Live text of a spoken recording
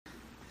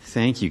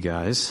Thank you,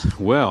 guys.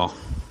 Well,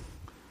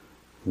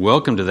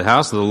 welcome to the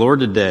house of the Lord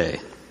today.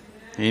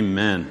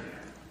 Amen.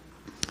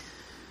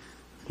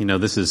 You know,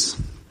 this is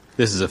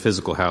a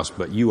physical house,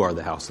 but you are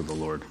the house of the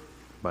Lord,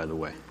 by the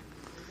way.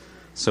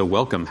 So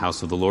welcome,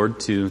 house of the Lord,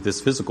 to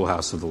this physical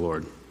house of the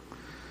Lord.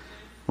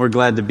 We're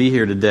glad to be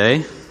here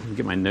today. I'll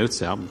get my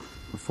notes out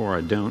before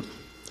I don't.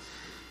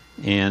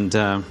 And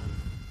have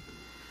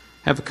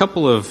a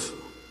couple of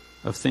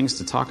things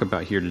to talk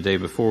about here today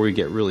before we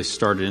get really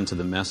started into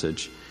the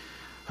message.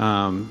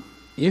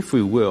 If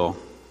we will,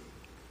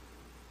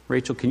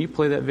 Rachel, can you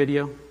play that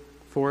video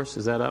for us?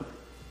 Is that up?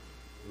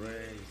 Praise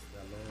the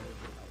Lord,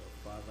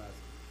 our Father's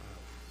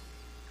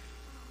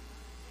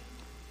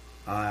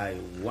house.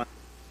 I'm going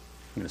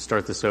to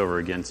start this over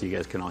again so you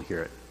guys can all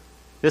hear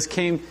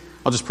it.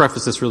 I'll just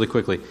preface this really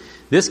quickly.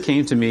 This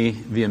came to me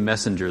via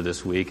messenger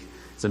this week.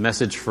 It's a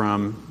message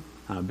from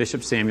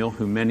Bishop Samuel,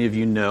 who many of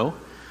you know.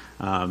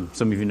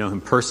 Some of you know him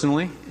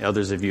personally.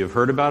 Others of you have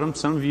heard about him.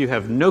 Some of you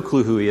have no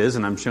clue who he is,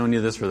 and I'm showing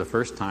you this for the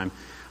first time.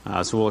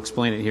 So we'll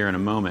explain it here in a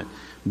moment.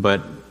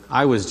 But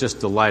I was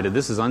just delighted.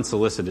 This is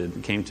unsolicited.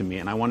 It came to me,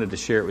 and I wanted to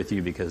share it with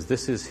you because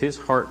this is his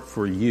heart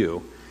for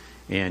you,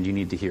 and you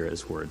need to hear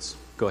his words.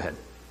 Go ahead.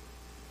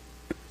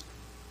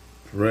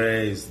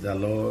 Praise the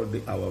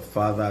Lord, our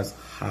Father's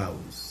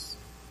house.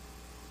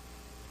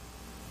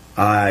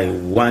 I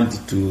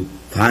want to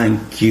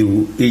thank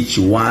you, each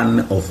one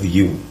of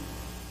you,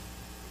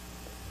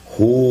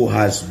 who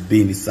has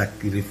been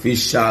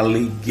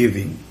sacrificially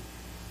giving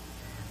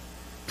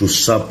to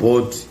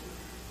support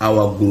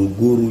our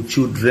Guru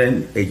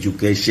children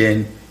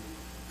education,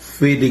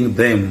 feeding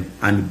them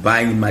and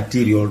buying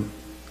material,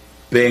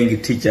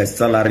 paying teachers'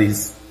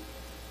 salaries,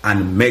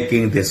 and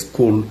making the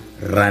school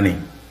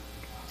running.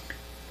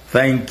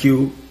 Thank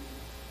you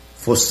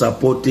for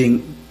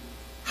supporting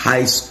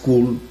high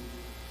school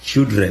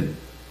children.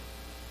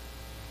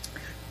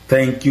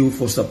 Thank you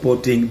for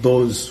supporting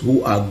those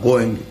who are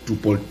going to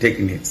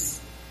polytechnics.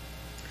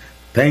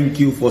 Thank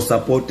you for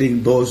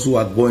supporting those who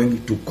are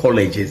going to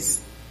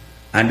colleges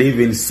and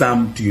even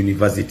some to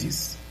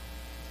universities.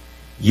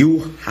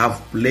 You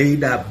have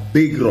played a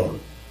big role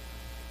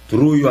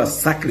through your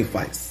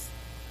sacrifice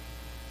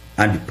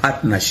and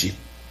partnership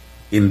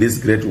in this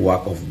great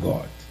work of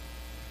God.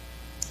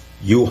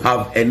 You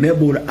have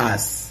enabled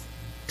us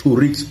to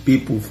reach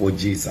people for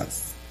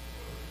Jesus.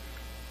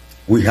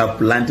 We have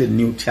planted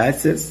new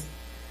churches.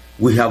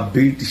 We have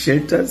built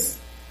shelters.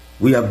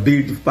 We have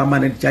built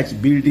permanent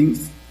church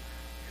buildings.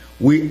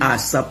 We are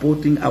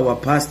supporting our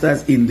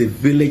pastors in the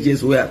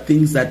villages where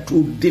things are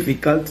too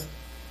difficult.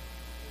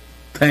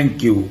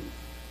 Thank you,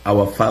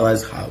 our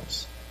Father's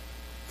house,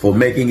 for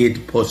making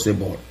it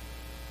possible.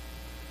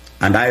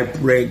 And I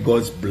pray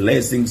God's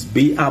blessings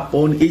be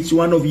upon each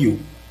one of you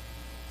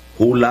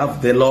who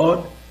love the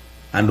Lord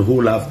and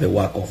who love the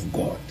work of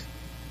God.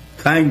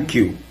 Thank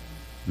you.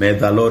 May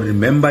the Lord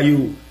remember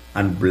you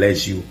and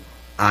bless you.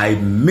 I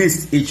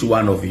miss each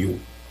one of you.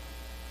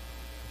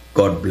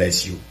 God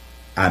bless you.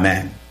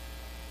 Amen.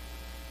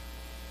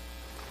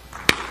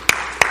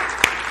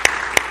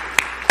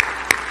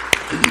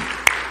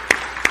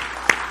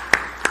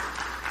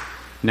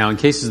 Now, in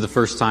case this is the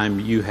first time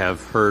you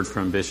have heard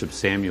from Bishop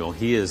Samuel,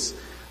 he is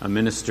a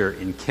minister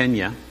in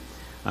Kenya,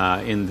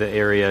 in the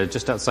area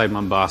just outside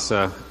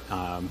Mombasa.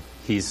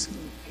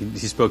 He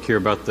spoke here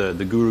about the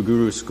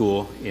Guru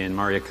School in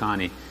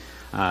Mariakani.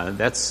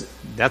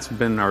 That's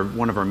been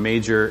one of our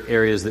major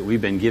areas that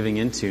we've been giving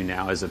into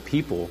now as a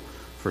people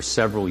for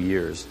several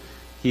years.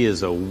 He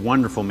is a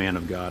wonderful man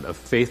of God, a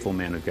faithful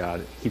man of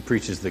God. He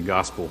preaches the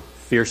gospel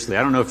fiercely.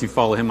 I don't know if you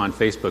follow him on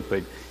Facebook,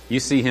 but you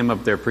see him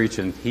up there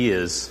preaching. He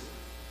is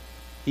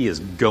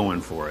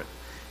going for it.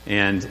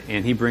 And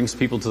he brings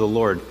people to the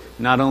Lord.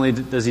 Not only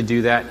does he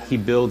do that, he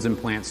builds and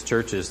plants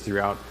churches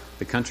throughout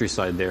the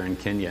countryside there in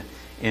Kenya.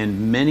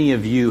 And many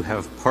of you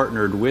have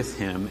partnered with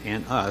him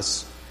and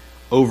us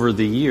over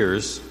the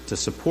years to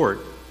support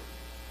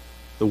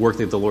the work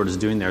that the Lord is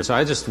doing there. So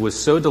I just was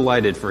so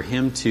delighted for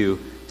him to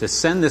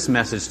send this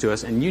message to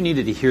us, and you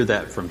needed to hear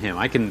that from him.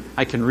 I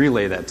can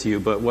relay that to you,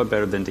 but what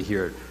better than to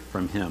hear it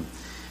from him?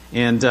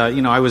 And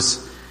I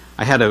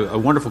had a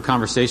wonderful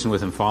conversation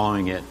with him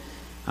following it.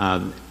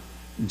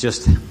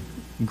 Just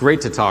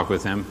great to talk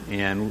with him,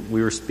 and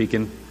we were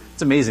speaking.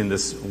 It's amazing,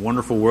 this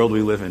wonderful world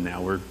we live in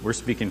now. We're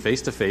speaking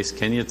face to face,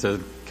 Kenya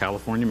to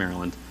California,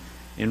 Maryland,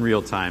 in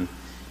real time,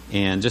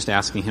 and just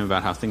asking him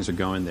about how things are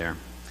going there.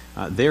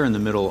 They're in the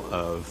middle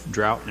of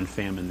drought and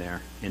famine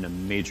there in a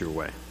major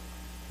way.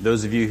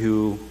 Those of you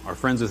who are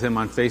friends with him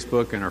on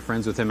Facebook and are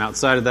friends with him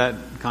outside of that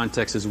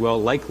context as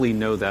well likely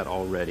know that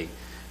already.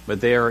 But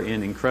they are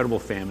in incredible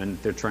famine.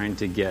 They're trying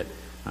to get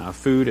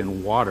food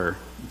and water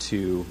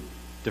to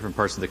different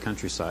parts of the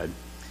countryside.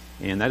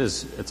 And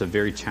it's a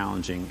very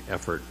challenging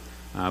effort.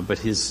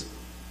 But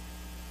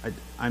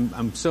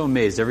I'm so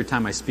amazed every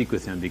time I speak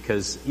with him,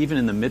 because even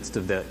in the midst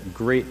of that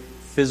great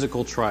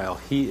physical trial,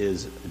 he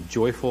is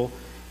joyful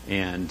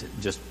and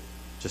just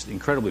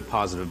incredibly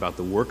positive about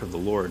the work of the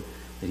Lord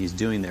that he's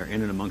doing there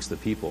in and amongst the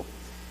people.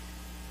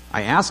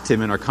 I asked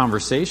him in our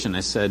conversation, I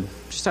said,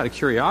 just out of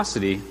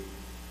curiosity,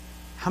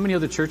 how many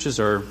other churches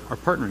are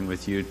partnering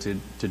with you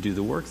to do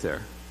the work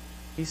there?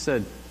 He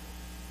said,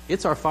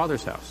 it's our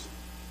Father's house.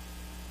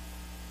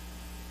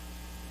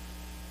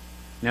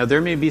 Now,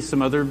 there may be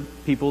some other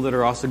people that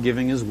are also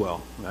giving as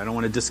well. I don't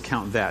want to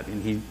discount that,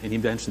 and he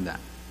mentioned that.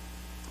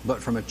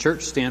 But from a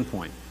church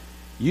standpoint,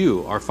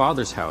 you, our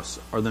Father's house,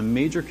 are the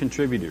major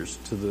contributors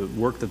to the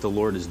work that the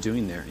Lord is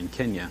doing there in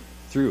Kenya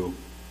through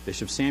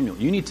Bishop Samuel.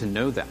 You need to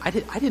know that. I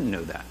didn't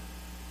know that.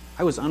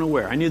 I was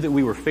unaware. I knew that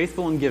we were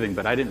faithful in giving,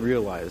 but I didn't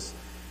realize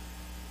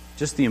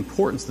just the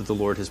importance that the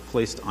Lord has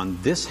placed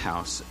on this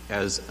house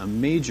as a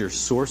major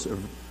source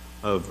of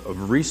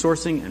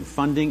resourcing and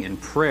funding and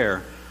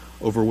prayer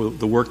over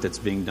the work that's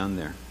being done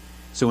there.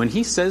 So when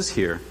he says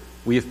here,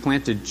 we have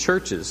planted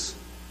churches,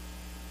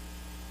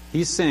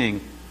 he's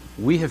saying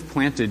we have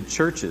planted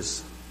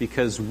churches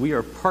because we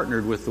are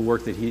partnered with the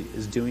work that he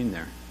is doing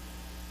there.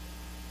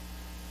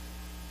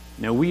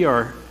 Now, we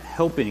are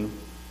helping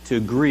to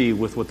agree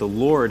with what the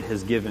Lord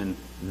has given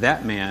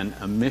that man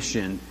a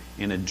mission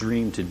and a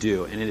dream to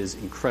do, and it is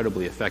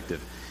incredibly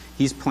effective.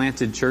 He's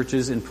planted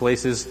churches in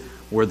places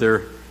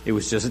where it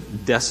was just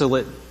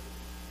desolate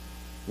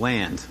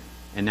land,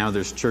 and now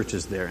there's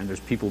churches there, and there's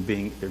people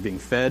being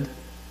fed,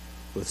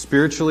 both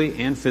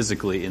spiritually and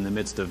physically, in the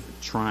midst of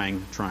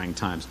trying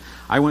times.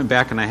 I went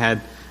back and I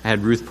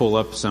had Ruth pull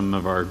up some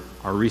of our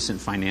recent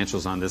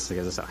financials on this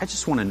because I said, I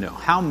just want to know,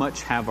 how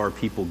much have our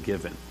people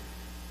given?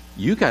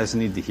 You guys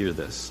need to hear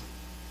this.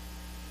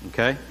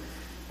 Okay?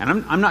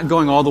 And I'm not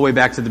going all the way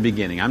back to the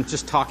beginning. I'm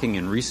just talking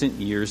in recent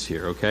years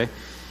here, okay?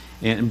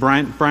 And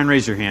Brian,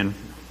 raise your hand.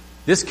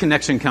 This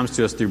connection comes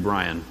to us through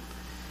Brian.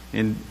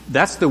 And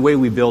that's the way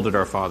we build at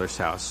our Father's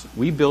house.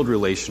 We build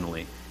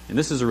relationally. And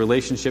this is a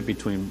relationship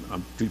between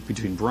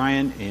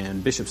Brian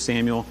and Bishop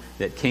Samuel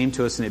that came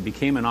to us, and it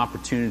became an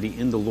opportunity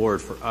in the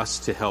Lord for us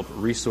to help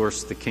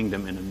resource the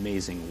kingdom in an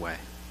amazing way.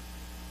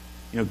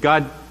 You know,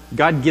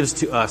 God gives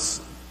to us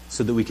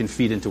so that we can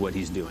feed into what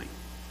he's doing.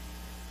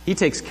 He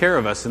takes care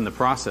of us in the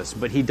process,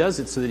 but he does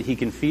it so that he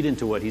can feed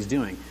into what he's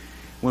doing.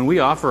 When we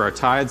offer our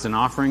tithes and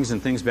offerings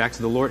and things back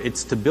to the Lord,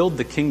 it's to build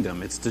the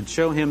kingdom. It's to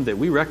show him that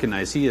we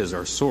recognize he is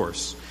our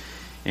source.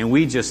 And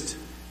we just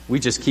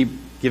keep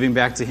giving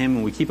back to him,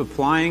 and we keep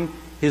applying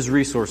his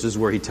resources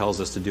where he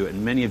tells us to do it.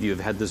 And many of you have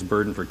had this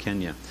burden for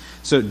Kenya.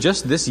 So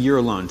just this year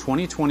alone,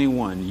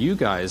 2021, you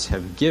guys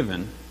have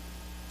given,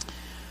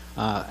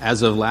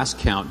 as of last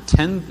count,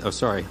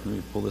 let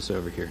me pull this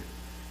over here,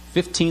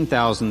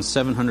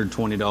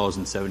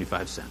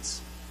 $15,720.75.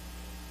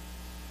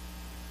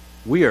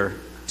 We are,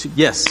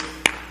 yes.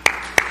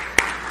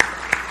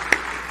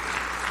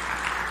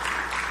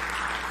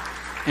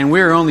 And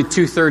we are only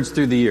 2/3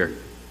 through the year.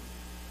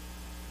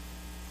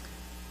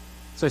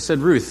 So I said,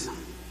 Ruth,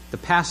 the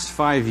past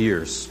 5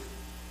 years,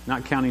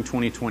 not counting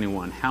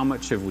 2021, how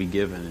much have we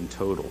given in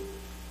total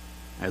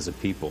as a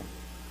people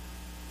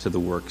to the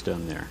work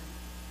done there?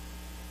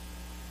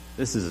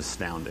 This is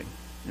astounding.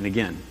 And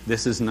again,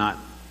 this is not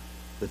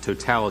the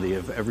totality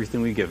of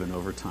everything we've given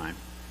over time.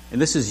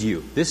 And this is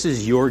you. This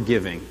is your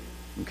giving.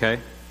 Okay?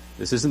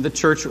 This isn't the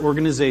church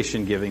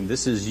organization giving.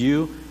 This is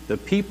you, the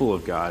people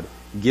of God,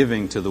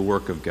 giving to the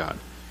work of God.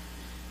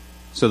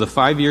 So the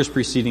 5 years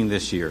preceding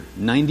this year,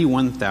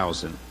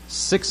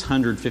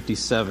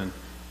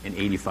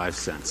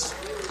 $91,657.85.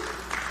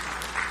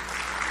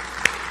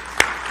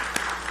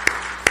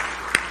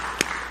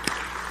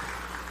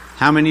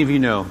 How many of you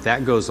know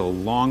that goes a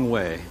long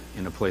way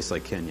in a place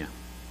like Kenya?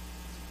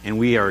 And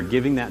we are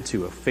giving that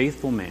to a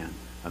faithful man,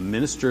 a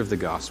minister of the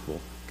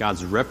gospel,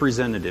 God's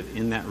representative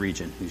in that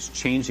region, who's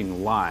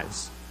changing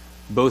lives,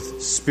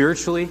 both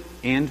spiritually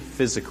and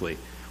physically.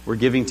 We're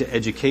giving to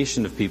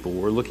education of people.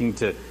 We're looking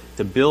to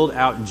build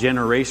out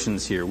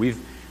generations here. We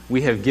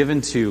have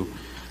given to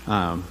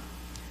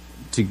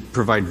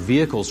provide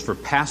vehicles for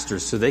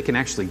pastors so they can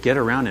actually get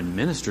around and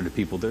minister to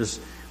people.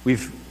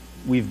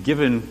 We've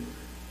given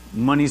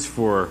monies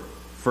for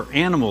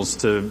animals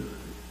to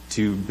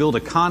build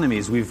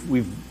economies.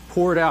 We've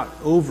poured out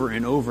over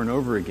and over and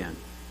over again.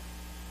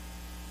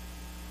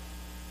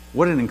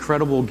 What an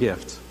incredible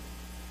gift.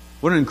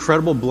 What an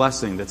incredible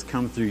blessing that's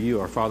come through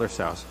you, our Father's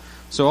house.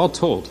 So all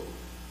told,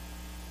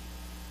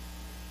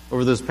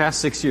 over those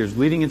past 6 years,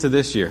 leading into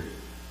this year,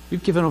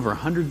 we've given over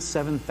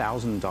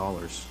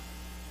 $107,000.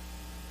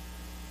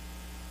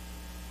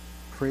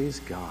 Praise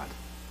God.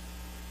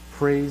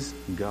 Praise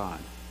God.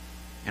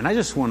 And I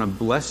just want to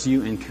bless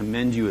you and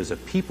commend you as a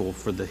people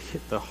for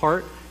the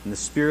heart and the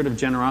spirit of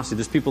generosity.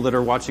 There's people that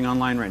are watching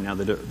online right now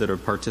that are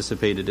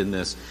participated in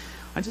this.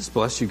 I just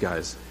bless you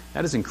guys.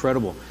 That is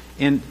incredible.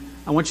 And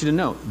I want you to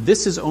know,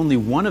 this is only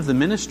one of the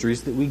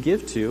ministries that we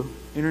give to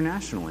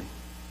internationally.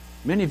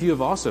 Many of you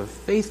have also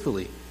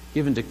faithfully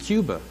given to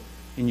Cuba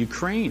and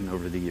Ukraine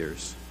over the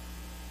years.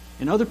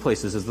 In other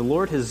places, as the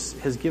Lord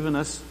has given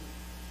us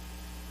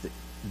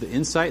the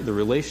insight, the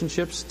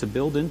relationships to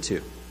build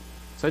into.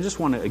 So I just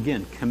want to,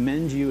 again,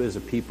 commend you as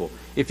a people.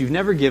 If you've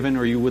never given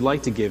or you would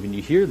like to give and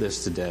you hear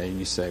this today and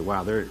you say,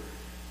 wow,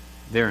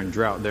 They're in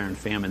drought, they're in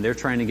famine. They're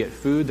trying to get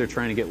food, they're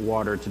trying to get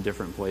water to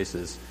different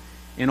places.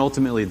 And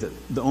ultimately,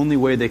 the only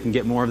way they can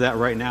get more of that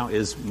right now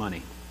is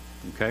money.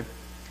 Okay?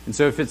 And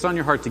so if it's on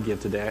your heart to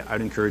give today, I'd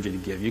encourage you to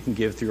give. You can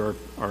give through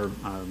our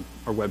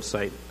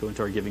website, go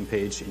into our giving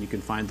page, and you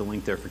can find the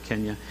link there for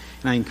Kenya.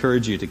 And I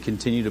encourage you to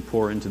continue to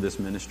pour into this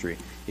ministry.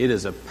 It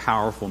is a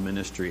powerful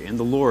ministry. And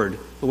the Lord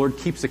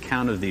keeps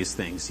account of these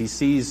things. He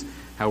sees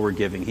how we're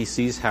giving. He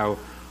sees how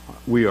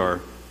we are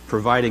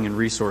providing and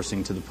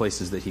resourcing to the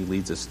places that He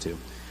leads us to.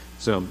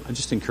 So I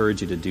just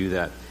encourage you to do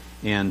that.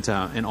 And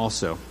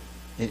also,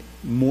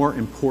 more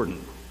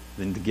important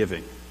than the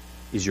giving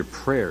is your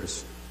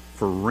prayers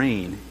for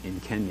rain in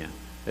Kenya,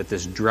 that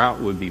this drought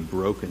would be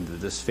broken,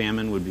 that this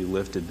famine would be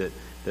lifted,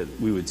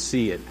 that we would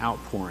see an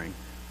outpouring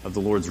of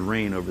the Lord's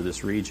rain over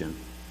this region,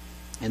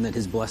 and that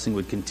His blessing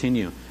would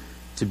continue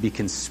to be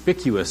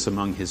conspicuous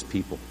among His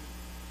people.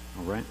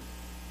 All right?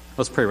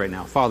 Let's pray right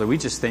now. Father, we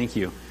just thank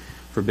You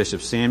for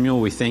Bishop Samuel.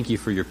 We thank You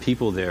for Your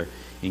people there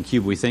in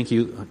Cuba. We thank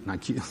You,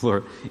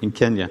 Lord, in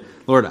Kenya.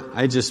 Lord,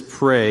 I just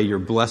pray Your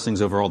blessings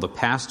over all the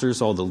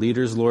pastors, all the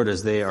leaders, Lord,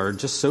 as they are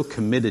just so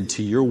committed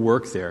to Your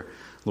work there,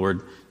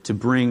 Lord, to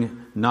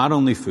bring not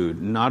only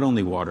food, not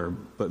only water,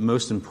 but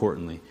most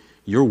importantly,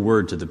 Your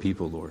word to the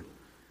people, Lord.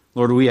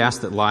 Lord, we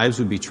ask that lives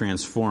would be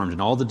transformed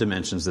in all the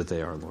dimensions that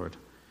they are, Lord.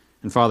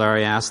 And Father,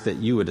 I ask that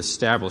You would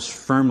establish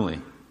firmly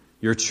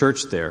Your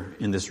church there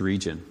in this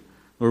region.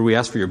 Lord, we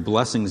ask for Your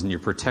blessings and Your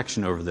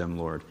protection over them,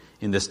 Lord,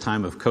 in this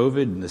time of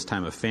COVID, in this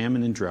time of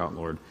famine and drought,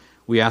 Lord.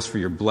 We ask for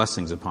Your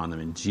blessings upon them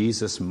in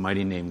Jesus'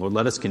 mighty name. Lord,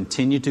 let us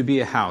continue to be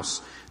a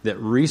house that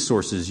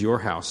resources Your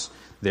house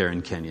there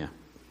in Kenya.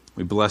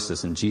 We bless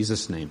this in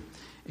Jesus' name.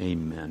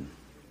 Amen.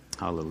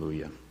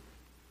 Hallelujah.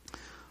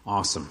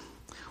 Awesome.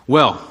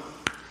 Well,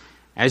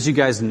 as you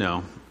guys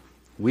know,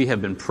 we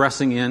have been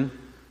pressing in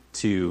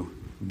to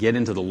get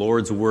into the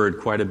Lord's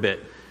Word quite a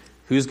bit.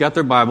 Who's got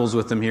their Bibles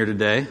with them here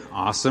today?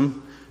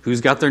 Awesome.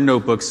 Who's got their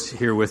notebooks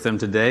here with them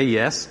today?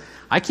 Yes.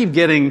 I keep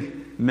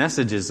getting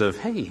messages of,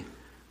 hey,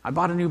 I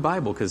bought a new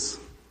Bible because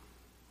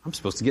I'm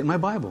supposed to get my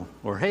Bible.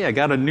 Or, hey, I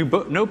got a new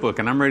notebook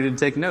and I'm ready to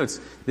take notes.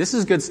 This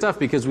is good stuff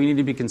because we need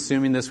to be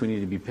consuming this. We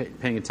need to be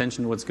paying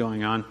attention to what's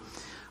going on.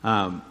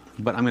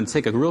 But I'm going to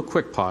take a real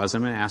quick pause.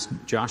 I'm going to ask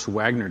Josh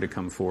Wagner to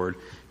come forward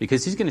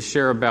because he's going to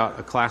share about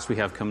a class we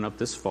have coming up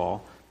this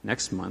fall,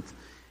 next month.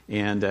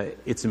 And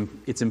it's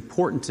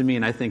important to me,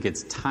 and I think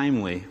it's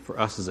timely for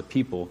us as a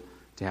people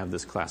to have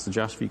this class. So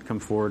Josh, if you could come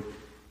forward,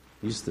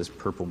 use this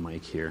purple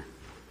mic here.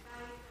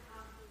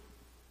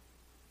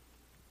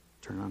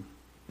 Turn on.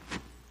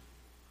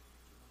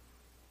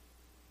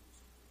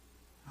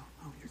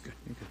 Oh, you're good.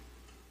 You're good.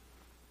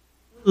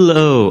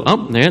 Hello.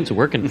 Oh, there, it's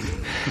working.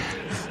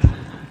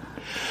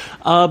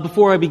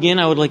 Before I begin,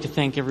 I would like to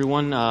thank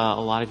everyone. A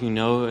lot of you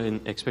know,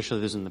 and especially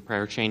those in the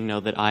prayer chain,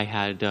 know that I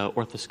had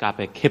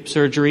orthoscopic hip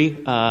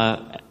surgery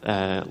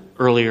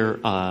earlier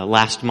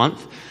last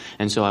month.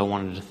 And so I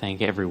wanted to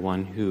thank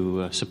everyone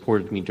who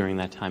supported me during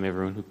that time,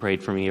 everyone who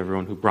prayed for me,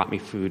 everyone who brought me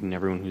food, and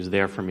everyone who's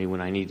there for me when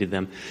I needed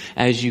them.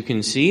 As you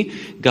can see,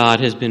 God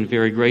has been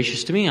very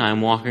gracious to me. I'm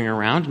walking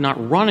around,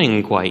 not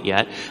running quite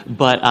yet,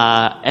 but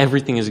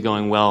everything is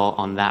going well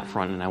on that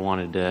front, and I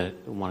wanted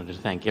to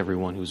thank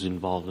everyone who's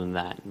involved in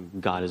that.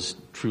 God has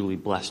truly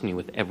blessed me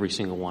with every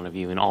single one of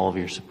you and all of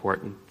your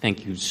support, and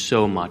thank you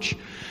so much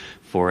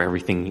for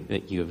everything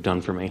that you have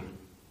done for me.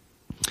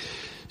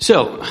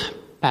 So,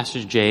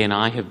 Pastor Jay and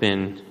I have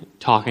been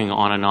talking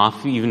on and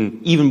off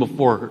even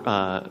before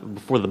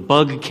the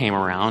bug came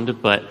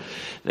around, but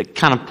that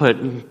kind of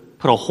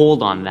put a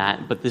hold on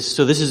that. But this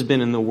has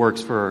been in the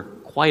works for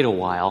quite a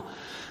while.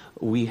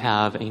 We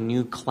have a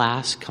new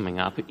class coming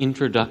up,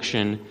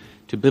 Introduction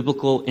to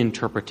Biblical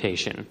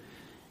Interpretation.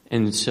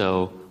 And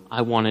so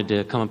I wanted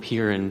to come up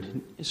here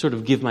and sort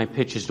of give my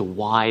pitch as to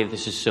why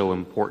this is so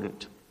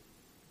important.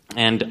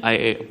 And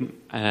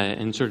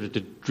and sort of to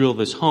drill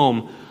this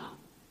home,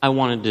 I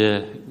wanted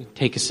to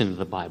take us into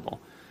the Bible.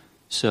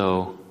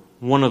 So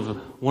one of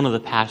the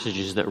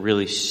passages that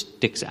really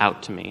sticks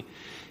out to me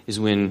is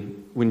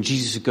when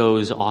Jesus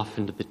goes off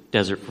into the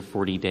desert for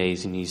 40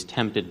 days and he's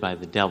tempted by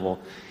the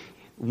devil.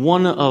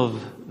 One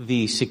of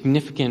the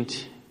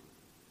significant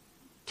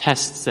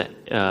tests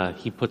that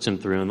he puts him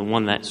through, and the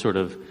one that sort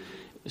of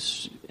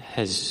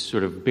has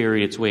sort of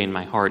buried its way in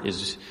my heart,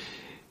 is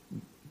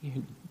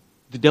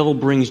the devil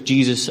brings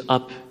Jesus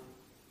up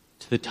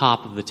to the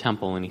top of the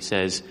temple and he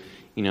says,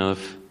 you know,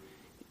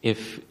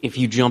 if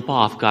you jump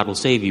off, God will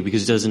save you,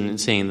 because it doesn't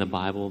say in the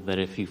Bible that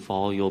if you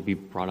fall, you'll be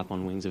brought up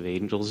on wings of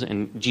angels.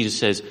 And Jesus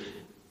says,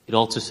 it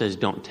also says,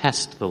 don't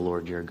test the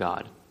Lord your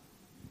God.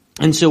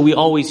 And so we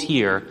always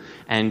hear,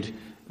 and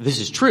this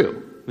is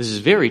true, this is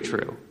very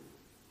true,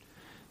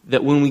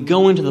 that when we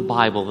go into the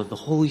Bible, that the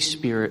Holy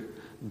Spirit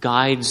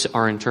guides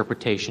our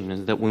interpretation,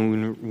 and that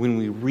when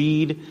we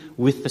read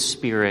with the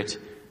Spirit,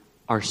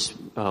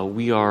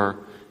 we are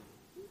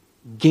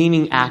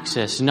gaining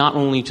access not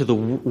only to the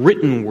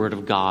written Word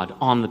of God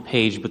on the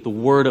page, but the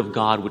Word of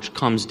God which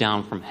comes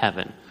down from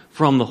heaven,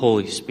 from the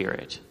Holy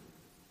Spirit.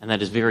 And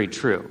that is very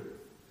true.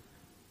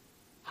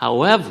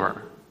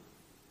 However,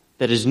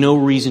 That is no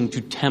reason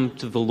to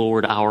tempt the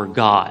Lord our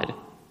God.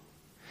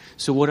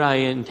 So what I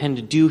intend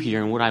to do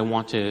here and what I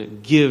want to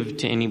give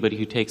to anybody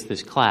who takes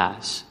this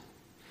class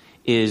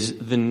is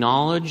the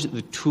knowledge,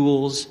 the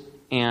tools,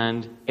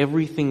 and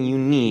everything you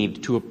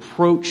need to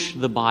approach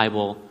the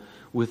Bible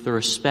with the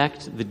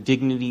respect, the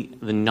dignity,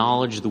 the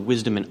knowledge, the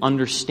wisdom, and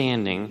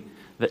understanding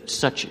that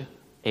such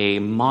a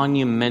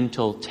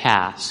monumental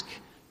task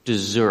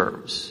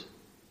deserves.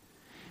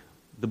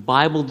 The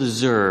Bible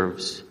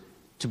deserves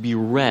to be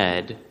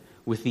read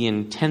with the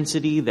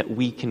intensity that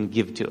we can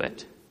give to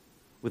it,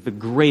 with the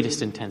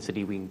greatest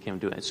intensity we can give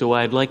to it. So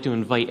I'd like to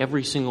invite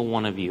every single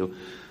one of you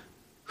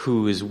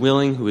who is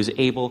willing, who is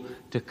able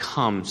to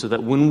come, so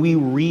that when we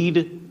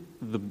read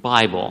the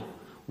Bible,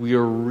 we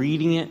are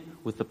reading it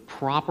with the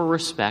proper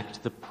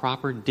respect, the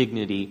proper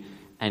dignity,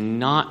 and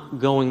not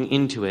going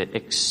into it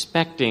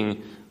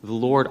expecting the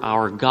Lord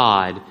our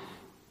God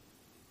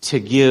to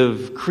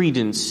give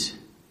credence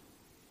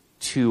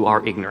to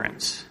our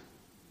ignorance.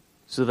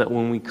 So that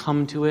when we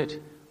come to it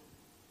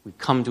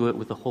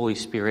with the Holy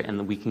Spirit, and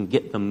that we can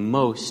get the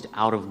most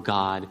out of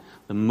God,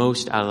 the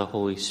most out of the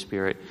Holy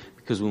Spirit,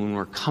 because when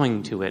we're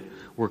coming to it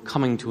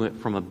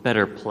from a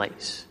better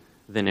place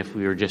than if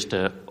we were just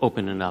to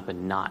open it up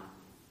and not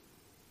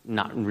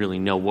really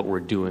know what we're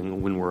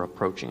doing when we're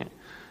approaching it.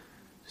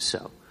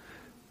 So,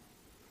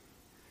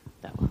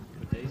 that one.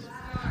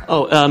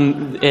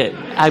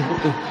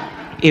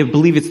 I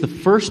believe it's the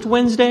first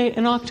Wednesday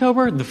in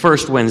October. And it's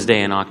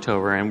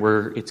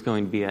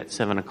going to be at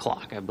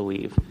 7:00, I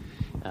believe.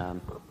 All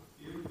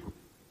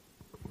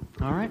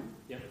right.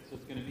 Yeah. So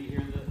it's going to be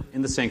here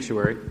in the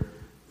sanctuary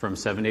from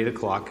 7 to 8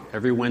 o'clock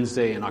every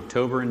Wednesday in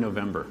October and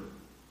November.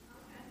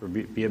 It'll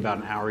be about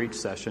an hour each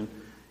session.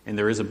 And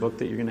there is a book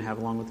that you're going to have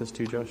along with this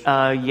too, Josh?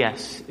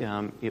 Yes.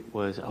 It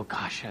was,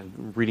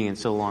 I'm reading it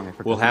so long I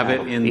forgot. We'll have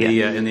it in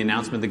the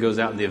announcement that goes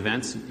out in the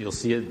events. You'll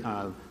see it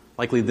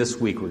likely this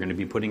week. We're going to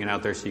be putting it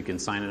out there so you can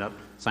sign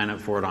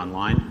up for it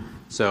online.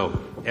 So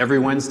every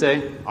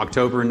Wednesday,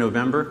 October and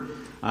November.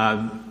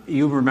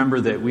 You remember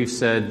that we've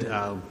said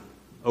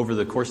over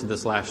the course of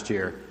this last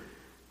year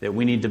that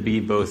we need to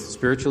be both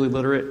spiritually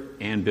literate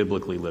and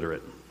biblically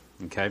literate.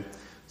 Okay?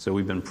 So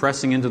we've been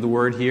pressing into the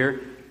Word here.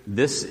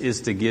 This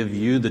is to give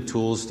you the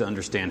tools to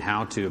understand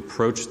how to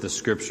approach the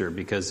Scripture,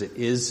 because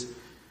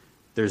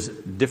there's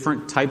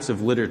different types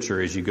of literature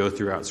as you go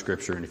throughout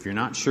Scripture, and if you're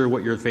not sure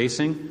what you're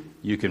facing,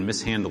 you can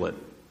mishandle it.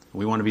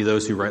 We want to be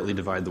those who rightly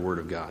divide the Word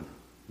of God.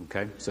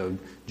 Okay? So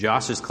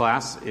Josh's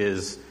class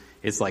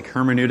it's like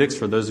hermeneutics,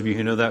 for those of you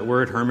who know that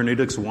word,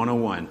 hermeneutics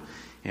 101.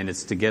 And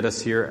it's to get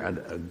us here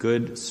at a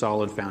good,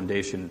 solid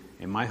foundation.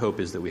 And my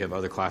hope is that we have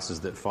other classes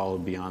that follow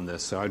beyond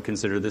this. So I would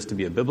consider this to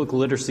be a Biblical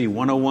Literacy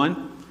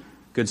 101.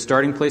 Good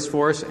starting place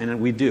for us, and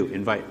we do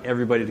invite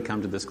everybody to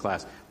come to this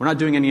class. We're not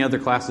doing any other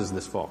classes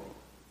this fall.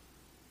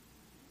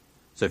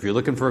 So if you're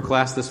looking for a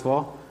class this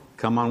fall,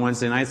 come on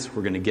Wednesday nights.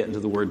 We're going to get into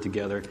the Word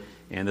together,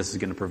 and this is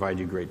going to provide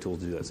you great tools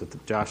to do that. So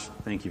Josh,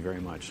 thank you very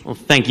much. Well,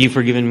 thank you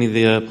for giving me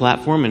the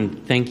platform,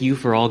 and thank you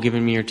for all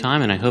giving me your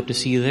time, and I hope to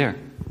see you there.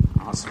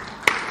 Awesome.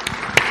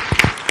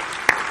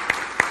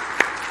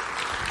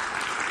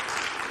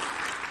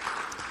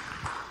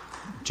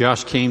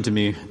 Josh came to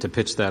me to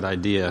pitch that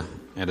idea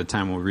at a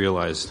time when we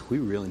realized we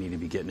really need to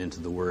be getting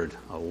into the Word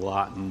a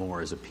lot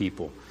more as a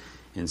people.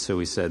 And so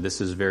we said,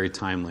 this is very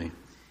timely.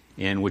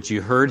 And what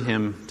you heard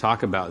him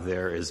talk about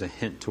there is a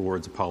hint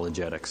towards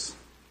apologetics,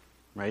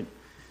 right?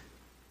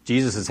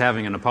 Jesus is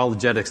having an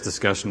apologetics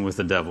discussion with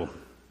the devil.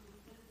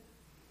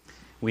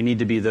 We need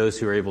to be those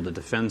who are able to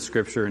defend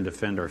Scripture and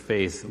defend our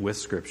faith with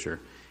Scripture,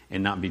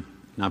 and not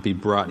be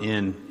brought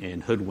in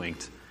and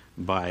hoodwinked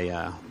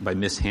by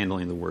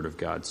mishandling the Word of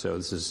God. So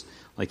this is,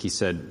 like he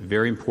said,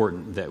 very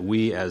important that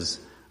we as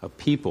a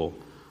people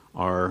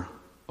are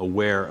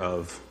aware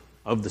of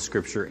the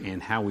Scripture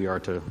and how we are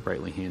to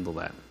rightly handle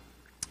that.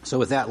 So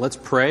with that, let's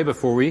pray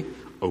before we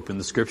open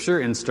the Scripture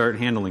and start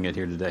handling it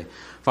here today.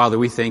 Father,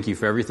 we thank you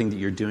for everything that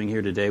you're doing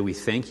here today. We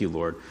thank you,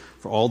 Lord,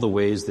 for all the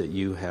ways that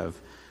you have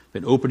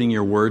been opening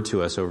your Word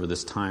to us over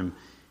this time.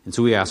 And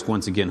so we ask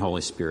once again,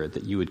 Holy Spirit,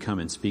 that you would come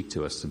and speak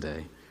to us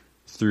today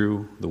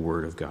through the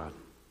Word of God.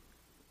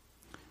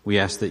 We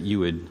ask that you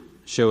would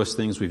show us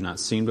things we've not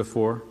seen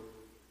before.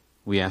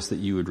 We ask that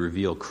you would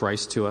reveal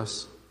Christ to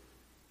us.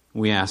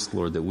 We ask,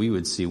 Lord, that we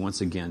would see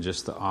once again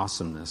just the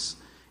awesomeness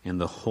and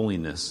the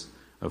holiness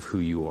of who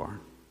you are.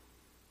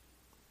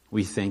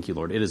 We thank you,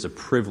 Lord. It is a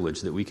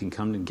privilege that we can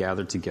come and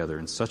gather together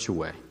in such a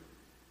way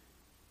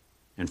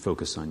and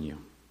focus on you.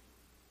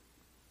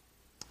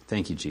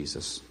 Thank you,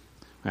 Jesus.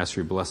 I ask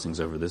for your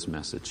blessings over this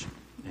message.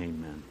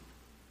 Amen.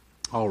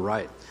 All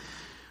right.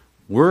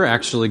 We're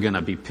actually going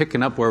to be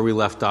picking up where we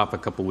left off a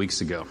couple weeks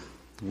ago.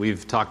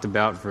 We've talked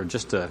about, for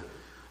just a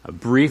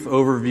brief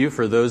overview,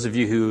 for those of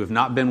you who have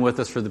not been with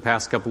us for the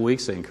past couple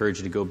weeks, I encourage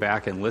you to go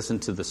back and listen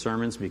to the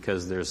sermons,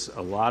 because there's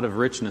a lot of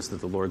richness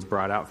that the Lord's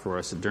brought out for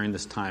us during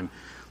this time,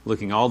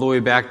 looking all the way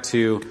back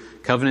to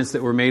covenants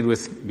that were made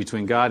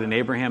between God and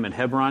Abraham and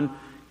Hebron,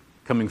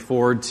 coming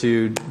forward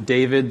to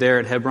David there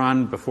at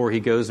Hebron before he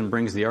goes and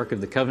brings the Ark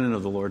of the Covenant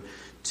of the Lord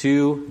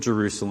to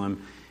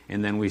Jerusalem.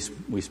 And then we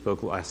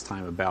spoke last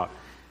time about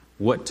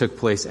what took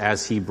place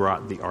as he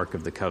brought the Ark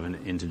of the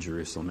Covenant into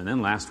Jerusalem. And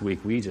then last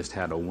week we just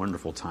had a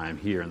wonderful time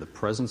here in the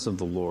presence of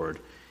the Lord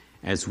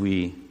as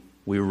we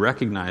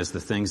recognize the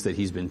things that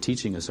he's been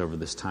teaching us over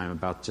this time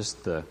about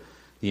just the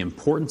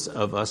importance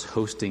of us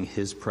hosting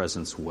his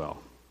presence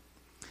well.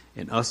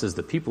 And us as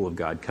the people of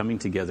God coming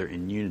together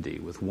in unity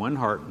with one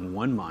heart and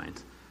one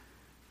mind,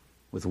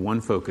 with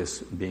one focus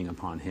being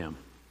upon him.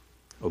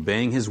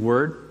 Obeying his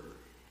word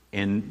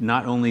and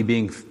not only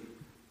being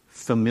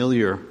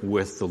familiar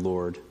with the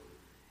Lord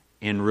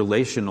and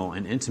relational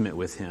and intimate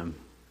with him,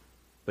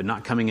 but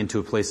not coming into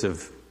a place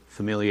of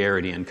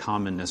familiarity and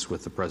commonness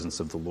with the presence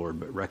of the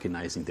Lord, but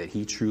recognizing that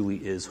he truly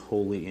is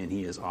holy and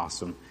he is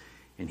awesome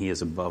and he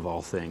is above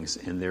all things.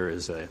 And there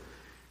is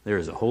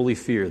a holy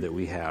fear that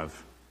we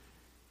have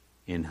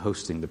in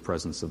hosting the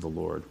presence of the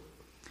Lord.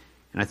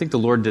 And I think the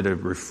Lord did a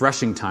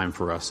refreshing time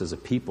for us as a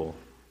people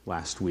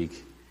last week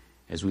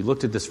as we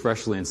looked at this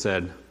freshly and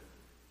said,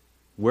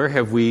 where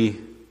have we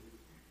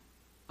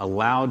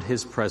allowed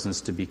his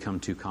presence to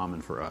become too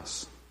common for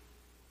us?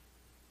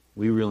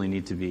 We really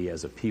need to be,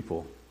 as a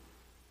people,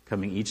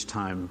 coming each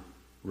time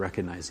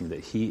recognizing that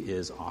he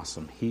is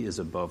awesome. He is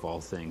above all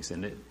things.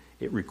 And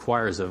it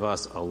requires of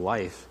us a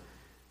life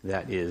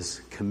that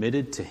is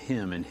committed to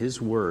him and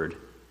his word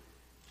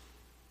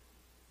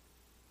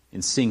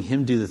and seeing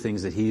him do the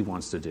things that he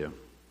wants to do.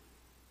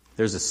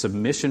 There's a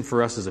submission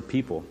for us as a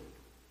people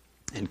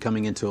and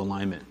coming into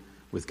alignment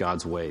with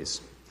God's ways.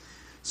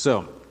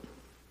 So,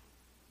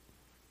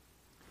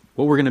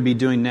 what we're going to be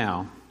doing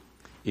now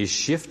is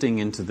shifting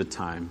into the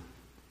time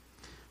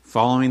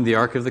following the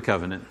Ark of the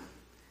Covenant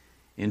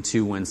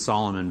into when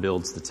Solomon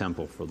builds the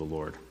temple for the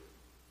Lord.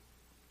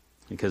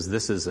 Because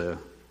this is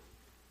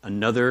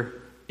another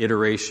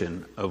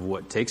iteration of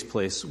what takes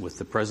place with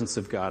the presence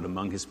of God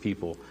among his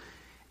people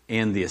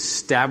and the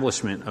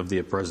establishment of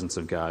the presence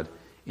of God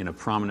in a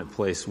prominent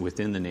place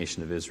within the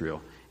nation of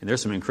Israel. And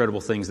there's some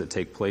incredible things that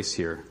take place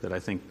here that I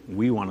think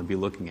we want to be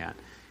looking at.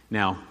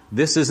 Now,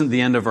 this isn't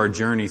the end of our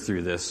journey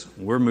through this.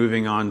 We're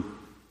moving on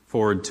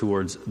forward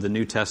towards the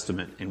New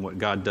Testament and what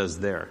God does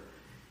there.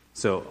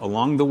 So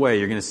along the way,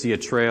 you're going to see a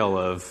trail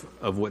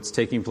of what's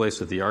taking place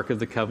with the Ark of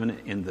the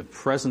Covenant and the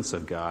presence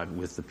of God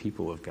with the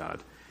people of God.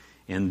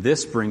 And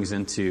this brings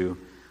into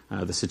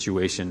the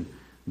situation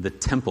the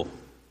temple.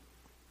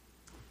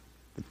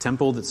 The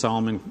temple that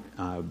Solomon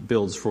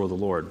builds for the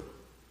Lord.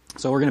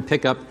 So we're going to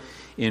pick up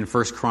in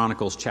 1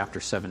 Chronicles chapter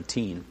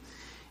 17.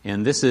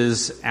 And this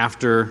is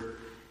after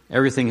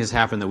everything has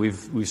happened that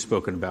we've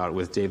spoken about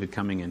with David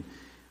coming in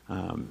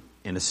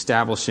and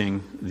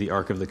establishing the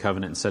Ark of the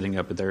Covenant and setting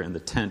up there in the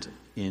tent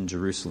in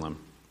Jerusalem.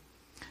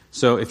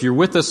 So if you're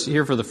with us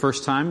here for the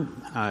first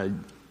time,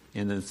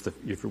 if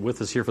you're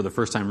with us here for the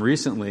first time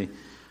recently,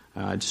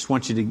 I just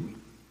want you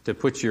to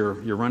put your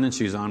running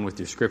shoes on with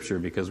your scripture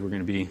because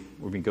we'll be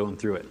going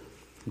through it.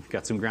 We've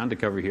got some ground to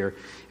cover here,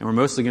 and we're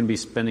mostly going to be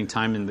spending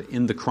time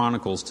in the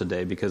Chronicles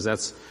today because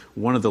that's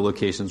one of the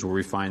locations where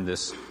we find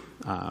this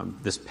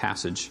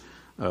passage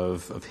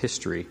of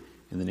history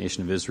in the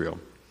nation of Israel.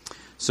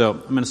 So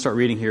I'm going to start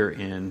reading here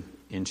in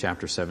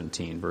chapter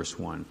 17, verse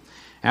 1.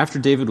 After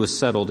David was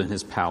settled in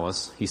his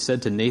palace, he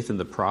said to Nathan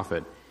the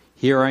prophet,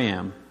 "Here I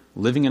am,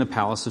 living in a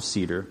palace of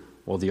cedar,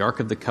 while the Ark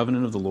of the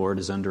Covenant of the Lord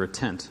is under a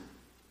tent."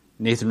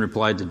 Nathan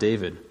replied to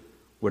David,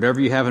 "Whatever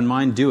you have in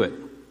mind, do it,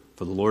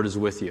 for the Lord is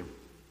with you."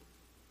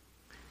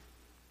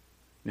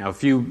 Now, a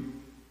few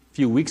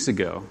weeks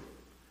ago,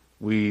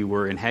 we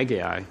were in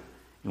Haggai, and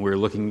we were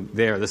looking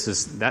there.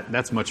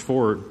 That's much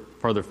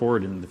farther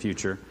forward in the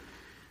future,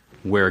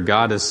 where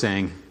God is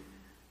saying,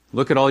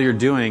 "Look at all you're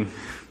doing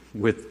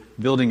with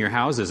building your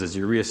houses as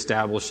you're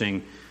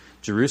reestablishing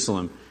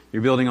Jerusalem.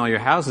 You're building all your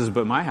houses,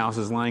 but my house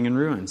is lying in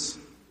ruins."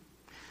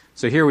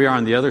 So here we are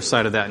on the other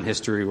side of that in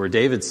history, where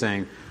David's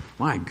saying,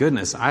 "My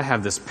goodness, I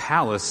have this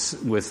palace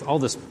with all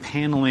this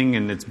paneling,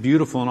 and it's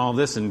beautiful and all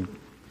this, and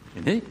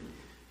hey,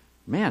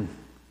 man,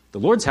 the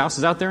Lord's house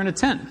is out there in a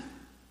tent.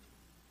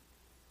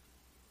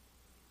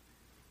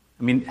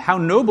 I mean, how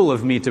noble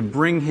of me to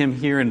bring him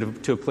here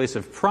into a place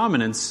of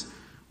prominence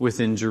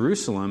within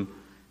Jerusalem.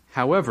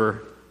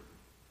 However,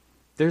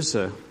 there's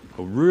a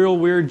real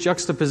weird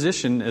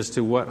juxtaposition as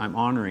to what I'm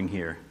honoring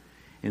here."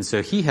 And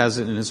so he has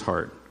it in his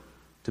heart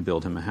to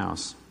build him a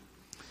house.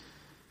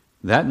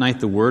 That night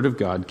the word of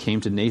God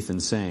came to Nathan,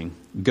 saying,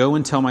 "Go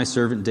and tell my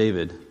servant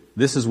David,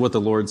 this is what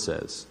the Lord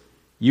says.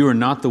 You are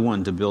not the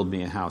one to build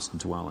me a house to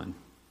dwell in.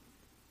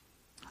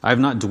 I have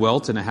not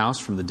dwelt in a house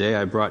from the day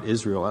I brought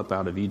Israel up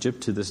out of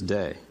Egypt to this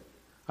day.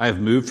 I have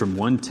moved from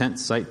one tent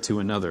site to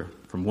another,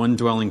 from one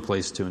dwelling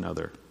place to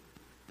another.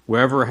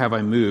 Wherever have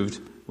I moved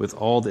with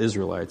all the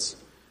Israelites,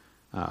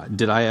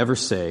 did I ever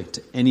say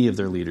to any of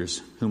their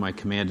leaders, whom I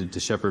commanded to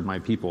shepherd my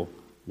people,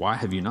 'Why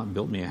have you not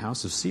built me a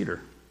house of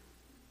cedar?'"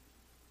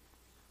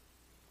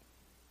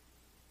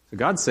 So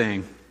God's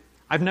saying,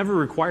 "I've never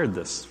required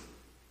this,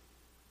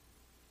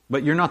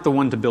 but you're not the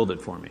one to build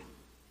it for me.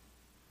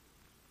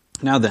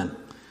 Now then,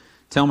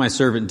 tell my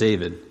servant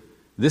David,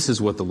 this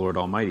is what the Lord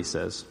Almighty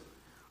says.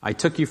 I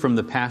took you from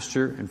the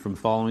pasture and from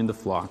following the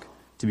flock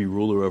to be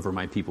ruler over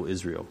my people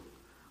Israel.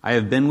 I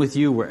have been with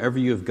you wherever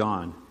you have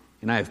gone,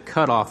 and I have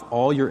cut off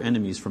all your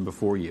enemies from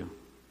before you.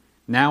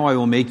 Now I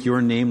will make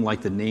your name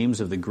like the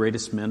names of the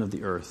greatest men of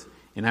the earth,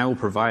 and I will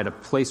provide a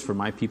place for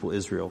my people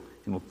Israel,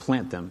 and will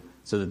plant them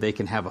so that they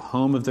can have a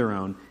home of their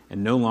own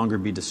and no longer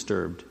be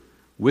disturbed.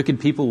 Wicked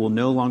people will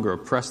no longer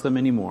oppress them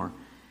anymore,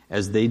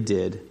 as they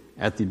did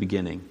at the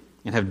beginning,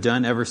 and have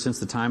done ever since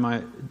the time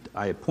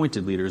I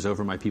appointed leaders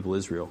over my people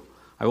Israel.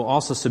 I will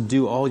also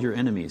subdue all your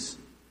enemies.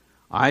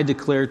 I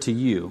declare to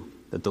you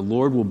that the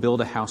Lord will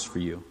build a house for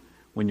you.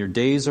 When your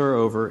days are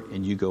over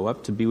and you go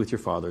up to be with your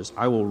fathers,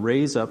 I will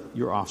raise up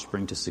your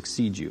offspring to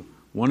succeed you,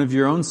 one of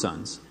your own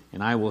sons,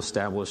 and I will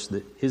establish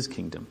his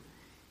kingdom.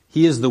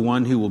 He is the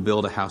one who will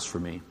build a house for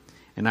me,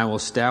 and I will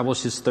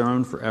establish his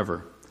throne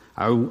forever.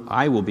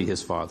 I will be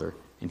his father,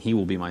 and he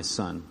will be my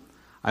son.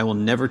 I will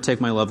never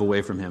take my love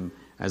away from him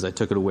as I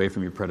took it away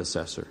from your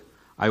predecessor.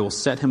 I will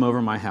set him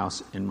over my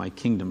house and my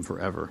kingdom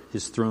forever.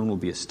 His throne will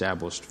be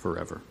established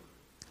forever.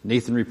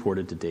 Nathan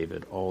reported to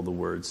David all the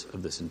words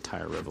of this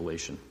entire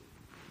revelation.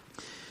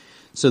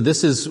 So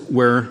this is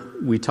where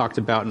we talked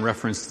about and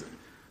referenced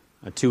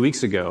 2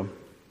 weeks ago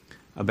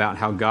about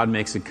how God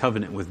makes a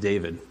covenant with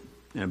David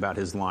and about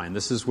his line.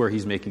 This is where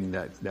he's making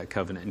that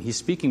covenant. And he's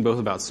speaking both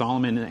about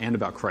Solomon and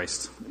about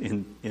Christ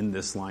in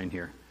this line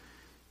here.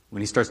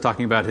 When he starts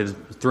talking about his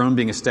throne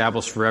being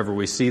established forever,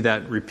 we see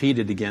that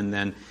repeated again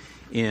then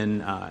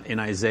in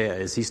Isaiah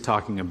as he's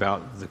talking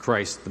about the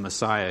Christ, the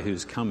Messiah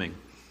who's coming.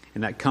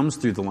 And that comes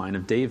through the line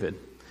of David.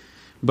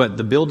 But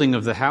the building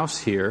of the house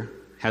here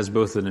has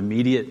both an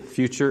immediate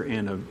future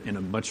and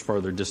a much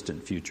farther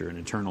distant future, an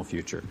eternal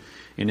future.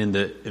 And in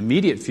the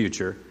immediate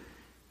future,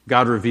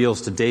 God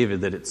reveals to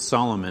David that it's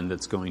Solomon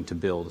that's going to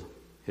build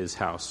his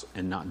house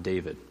and not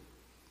David.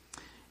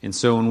 And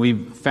so when we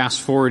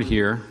fast forward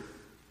here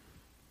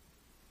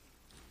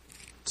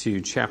to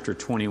chapter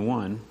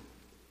 21,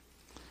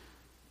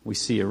 we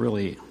see a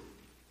really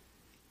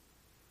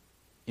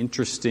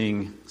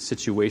interesting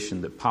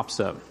situation that pops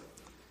up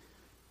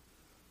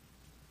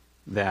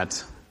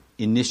that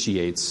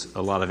initiates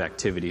a lot of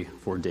activity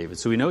for David.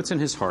 So we know it's in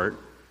his heart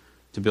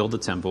to build the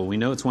temple. We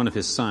know it's one of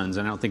his sons,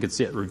 and I don't think it's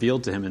yet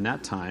revealed to him in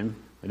that time,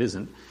 it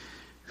isn't,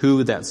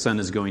 who that son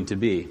is going to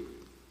be.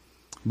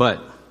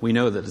 But we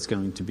know that it's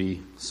going to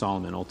be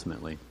Solomon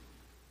ultimately.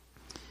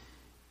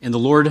 And the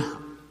Lord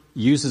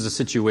uses a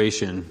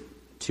situation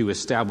to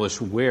establish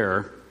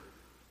where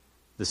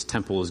this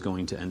temple is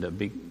going to end up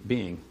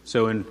being.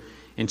 So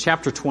in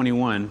chapter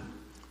 21,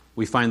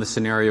 we find the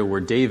scenario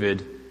where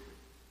David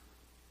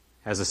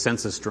has a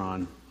census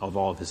drawn of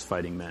all of his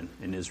fighting men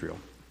in Israel.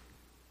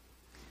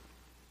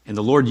 And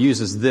the Lord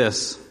uses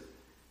this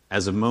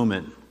as a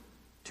moment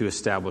to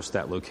establish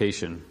that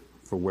location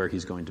for where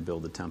he's going to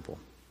build the temple.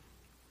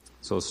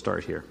 So let's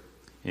start here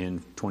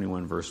in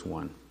 21 verse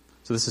 1.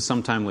 So this is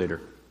sometime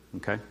later,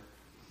 okay?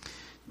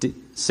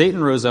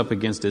 Satan rose up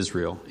against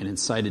Israel and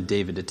incited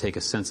David to take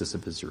a census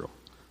of Israel.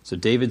 So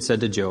David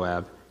said to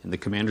Joab and the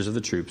commanders of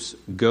the troops,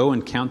 "Go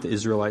and count the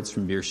Israelites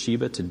from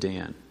Beersheba to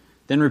Dan.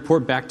 Then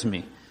report back to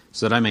me,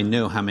 so that I may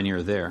know how many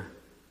are there."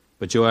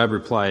 But Joab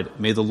replied,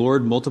 "May the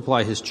Lord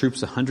multiply his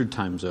troops 100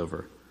 times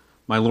over.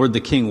 My lord the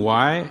king,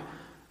 why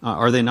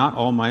are they not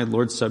all my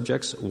lord's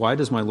subjects? Why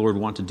does my lord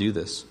want to do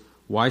this?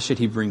 Why should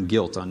he bring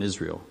guilt on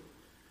Israel?"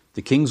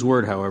 The king's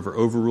word, however,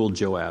 overruled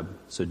Joab.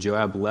 So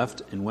Joab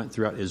left and went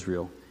throughout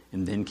Israel,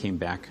 and then came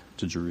back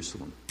to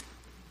Jerusalem.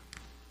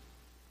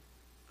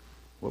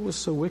 What was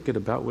so wicked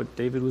about what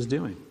David was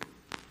doing?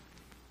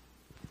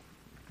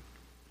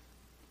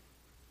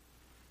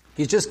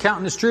 He's just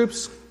counting his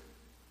troops.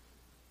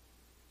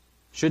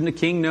 Shouldn't a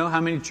king know how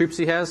many troops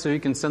he has so he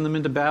can send them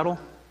into battle?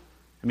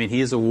 I mean,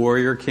 he is a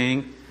warrior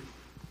king.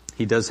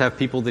 He does have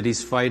people that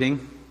he's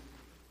fighting.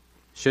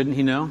 Shouldn't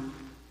he know?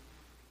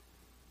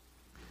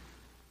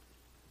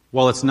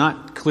 While it's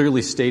not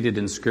clearly stated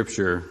in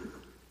Scripture,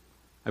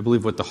 I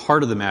believe what the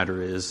heart of the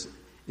matter is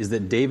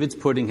that David's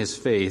putting his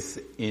faith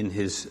in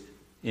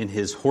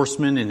his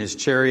horsemen, in his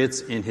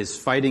chariots, in his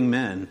fighting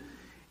men,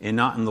 and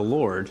not in the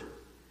Lord.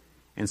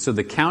 And so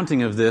the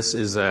counting of this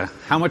is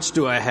how much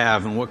do I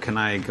have and what can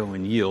I go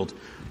and yield,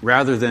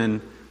 rather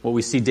than what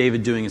we see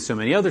David doing in so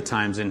many other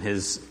times in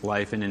his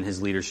life and in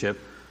his leadership.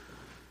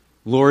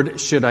 Lord,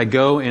 should I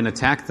go and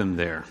attack them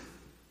there?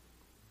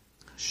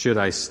 Should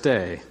I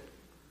stay?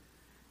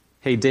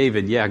 Hey,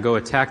 David, yeah, go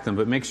attack them,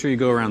 but make sure you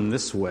go around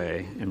this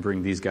way and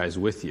bring these guys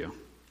with you.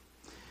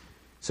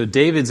 So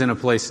David's in a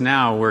place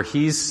now where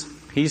he's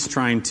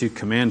trying to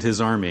command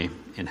his army,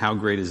 and how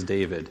great is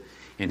David?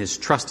 And his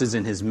trust is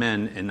in his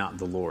men and not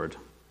the Lord.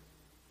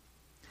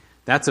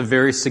 That's a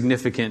very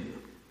significant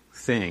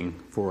thing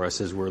for us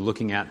as we're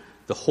looking at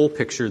the whole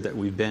picture that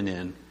we've been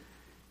in.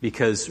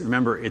 Because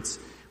remember,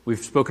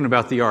 we've spoken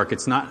about the ark.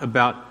 It's not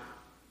about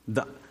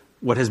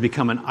what has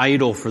become an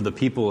idol for the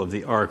people of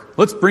the ark.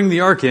 Let's bring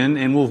the ark in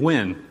and we'll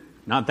win.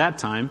 Not that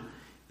time.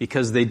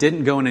 because they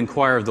didn't go and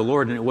inquire of the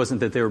Lord, and it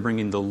wasn't that they were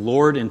bringing the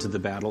Lord into the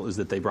battle, it was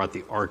that they brought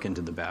the ark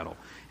into the battle.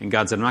 And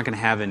God said, I'm not going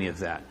to have any of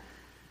that.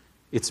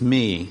 It's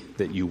me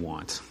that you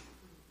want.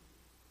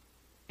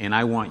 And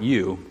I want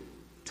you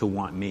to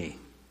want me.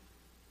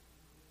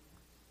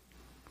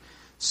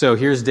 So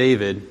here's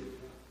David,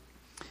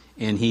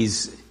 and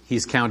he's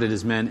counted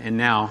his men, and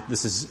now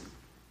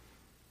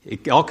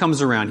it all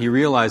comes around. He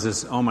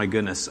realizes, oh my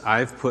goodness,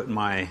 I've put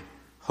my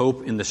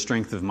hope in the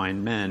strength of my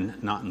men,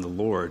 not in the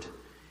Lord.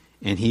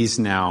 And he's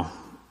in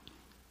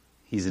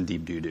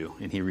deep doo-doo,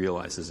 and he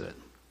realizes it.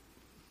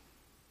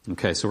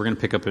 Okay, so we're going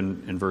to pick up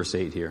in verse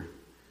 8 here.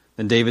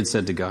 Then David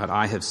said to God,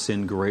 I have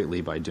sinned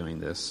greatly by doing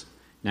this.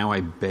 Now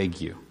I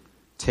beg you,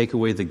 take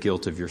away the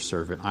guilt of your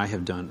servant. I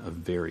have done a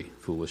very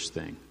foolish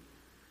thing.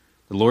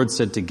 The Lord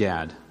said to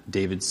Gad,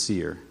 David's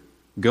seer,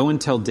 go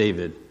and tell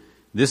David,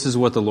 this is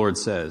what the Lord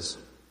says.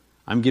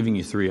 I'm giving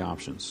you 3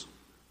 options.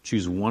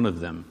 Choose one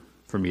of them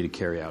for me to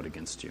carry out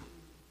against you.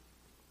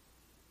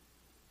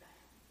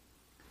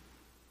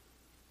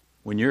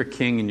 When you're a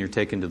king and you're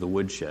taken to the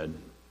woodshed,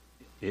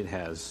 it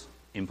has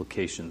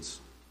implications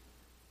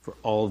for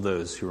all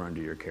those who are under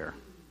your care.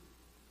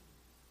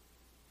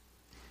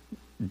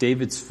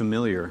 David's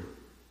familiar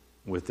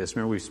with this.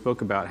 Remember, we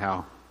spoke about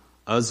how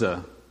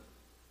Uzzah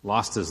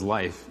lost his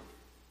life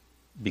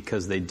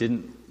because David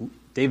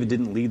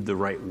didn't lead the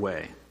right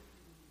way.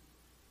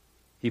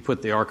 He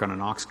put the ark on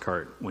an ox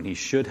cart when he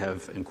should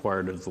have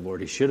inquired of the Lord.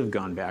 He should have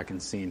gone back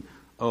and seen,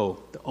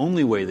 the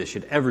only way this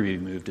should ever be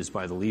moved is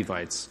by the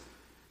Levites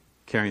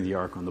carrying the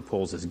ark on the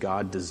poles as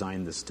God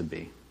designed this to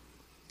be.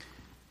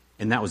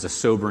 And that was a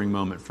sobering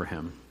moment for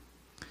him.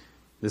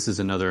 This is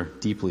another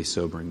deeply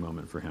sobering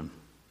moment for him.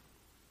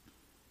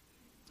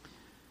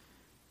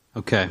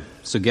 Okay,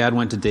 so Gad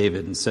went to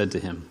David and said to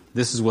him,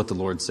 this is what the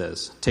Lord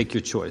says. Take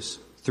your choice.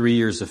 3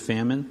 years of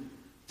famine,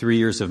 3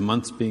 years of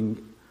months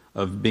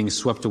being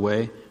swept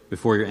away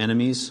before your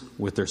enemies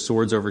with their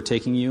swords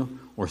overtaking you,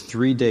 or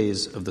 3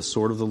 days of the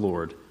sword of the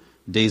Lord,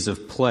 days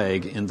of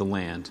plague in the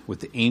land, with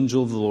the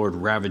angel of the Lord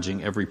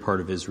ravaging every part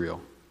of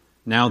Israel.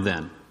 Now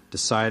then,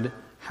 decide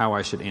how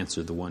I should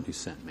answer the one who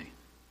sent me.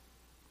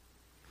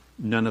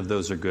 None of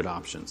those are good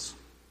options.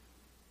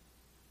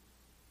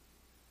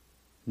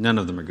 None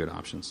of them are good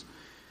options.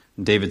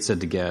 And David said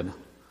to Gad,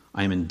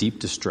 I am in deep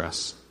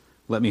distress.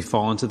 Let me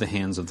fall into the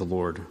hands of the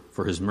Lord,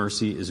 for his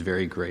mercy is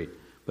very great,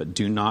 but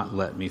do not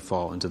let me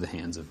fall into the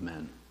hands of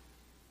men.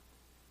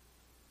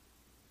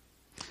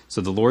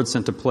 So the Lord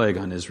sent a plague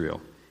on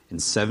Israel,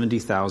 and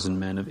 70,000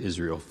 men of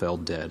Israel fell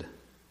dead.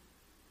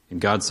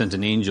 And God sent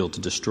an angel to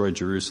destroy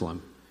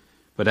Jerusalem.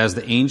 But as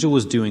the angel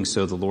was doing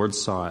so, the Lord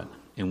saw it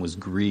and was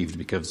grieved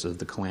because of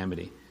the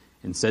calamity,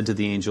 and said to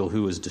the angel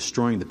who was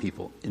destroying the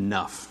people,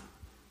 enough,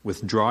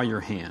 withdraw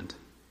your hand.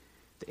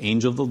 The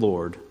angel of the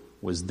Lord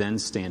was then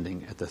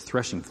standing at the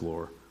threshing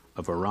floor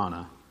of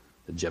Araunah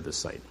the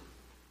Jebusite.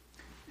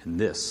 And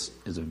this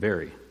is a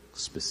very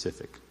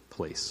specific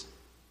place.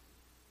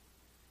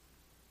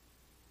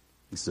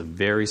 This is a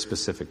very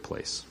specific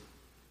place.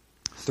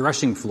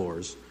 Threshing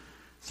floors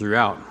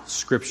throughout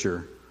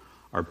Scripture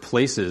are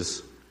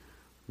places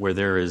where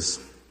there's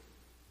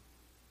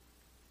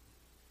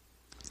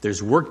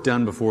work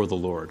done before the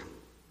Lord.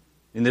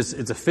 And it's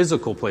a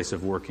physical place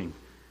of working.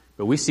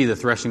 But we see the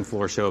threshing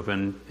floor show up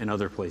in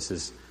other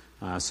places,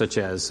 such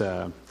as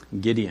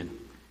Gideon.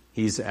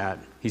 He's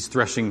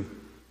threshing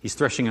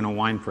in a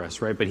wine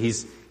press, right? But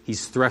he's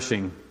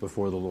threshing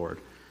before the Lord.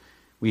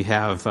 We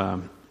have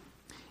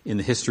in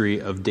the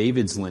history of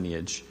David's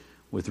lineage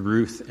with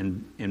Ruth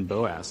and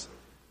Boaz,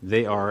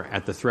 they are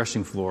at the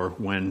threshing floor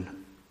when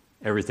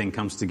everything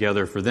comes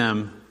together for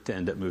them to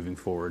end up moving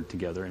forward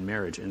together in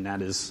marriage. And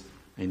that is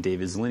in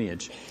David's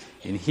lineage.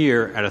 And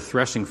here at a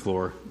threshing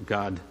floor,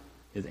 God,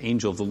 the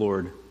angel of the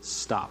Lord,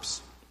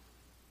 stops.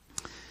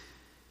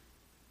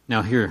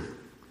 Now here,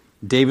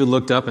 David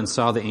looked up and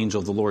saw the angel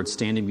of the Lord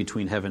standing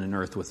between heaven and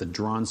earth with a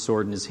drawn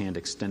sword in his hand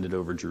extended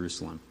over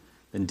Jerusalem.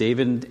 Then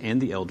David and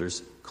the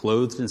elders,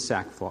 clothed in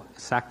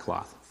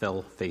sackcloth,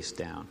 fell face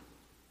down.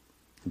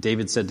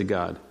 David said to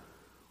God,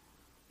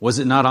 was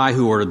it not I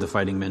who ordered the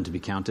fighting men to be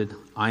counted?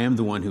 I am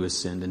the one who has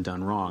sinned and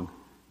done wrong.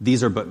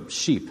 These are but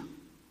sheep.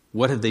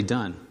 What have they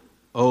done?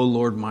 O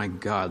Lord my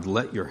God,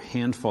 let your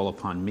hand fall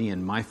upon me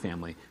and my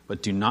family,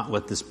 but do not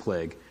let this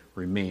plague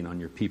remain on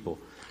your people.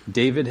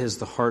 David has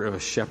the heart of a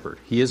shepherd.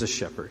 He is a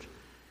shepherd.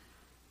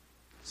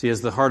 So he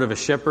has the heart of a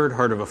shepherd,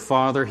 heart of a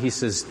father. He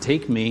says,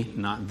 take me,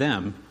 not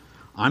them.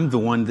 I'm the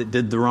one that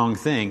did the wrong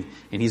thing.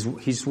 And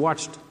he's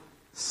watched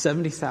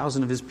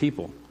 70,000 of his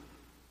people,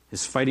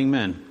 his fighting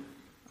men,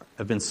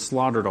 have been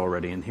slaughtered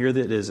already. And here it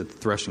is at the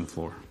threshing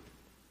floor.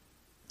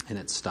 And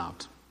it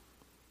stopped.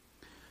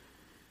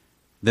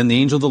 Then the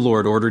angel of the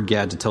Lord ordered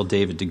Gad to tell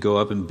David to go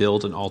up and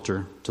build an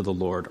altar to the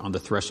Lord on the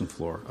threshing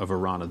floor of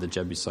Araunah the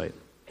Jebusite.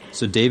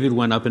 So David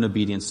went up in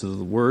obedience to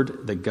the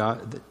word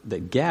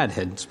that Gad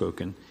had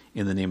spoken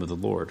in the name of the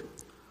Lord.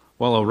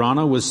 While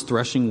Araunah was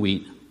threshing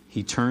wheat,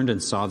 he turned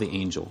and saw the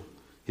angel.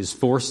 His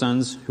 4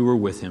 sons who were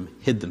with him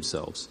hid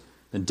themselves.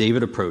 Then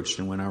David approached,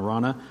 and when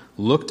Araunah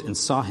looked and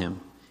saw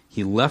him,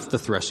 He left the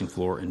threshing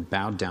floor and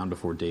bowed down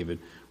before David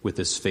with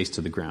his face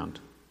to the ground.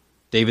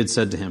 David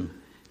said to him,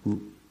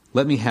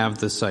 "Let me have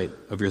the site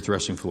of your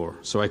threshing floor,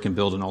 so I can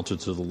build an altar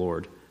to the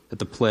Lord, that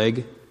the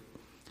plague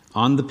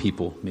on the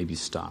people may be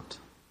stopped.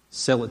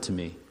 Sell it to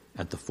me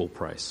at the full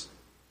price."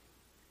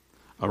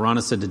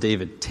 Araunah said to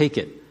David, "Take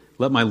it.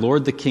 Let my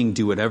lord the king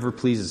do whatever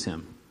pleases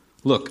him.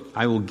 Look,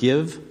 I will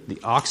give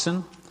the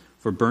oxen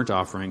for burnt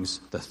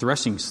offerings, the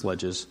threshing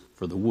sledges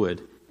for the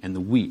wood, and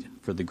the wheat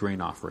for the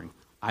grain offering.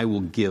 I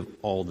will give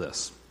all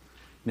this."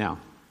 Now,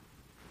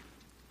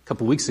 a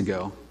couple weeks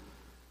ago,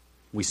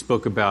 we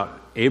spoke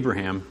about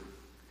Abraham,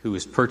 who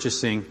was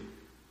purchasing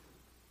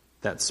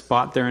that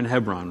spot there in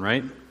Hebron,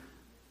 right?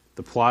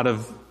 The plot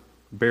of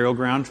burial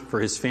ground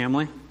for his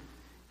family.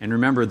 And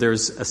remember,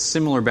 there's a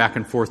similar back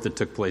and forth that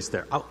took place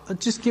there. I'll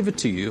just give it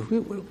to you.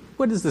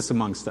 What is this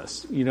amongst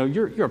us? You know,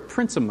 you're a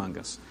prince among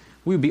us.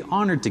 We would be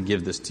honored to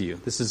give this to you.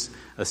 This is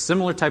a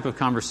similar type of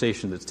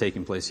conversation that's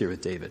taking place here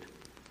with David.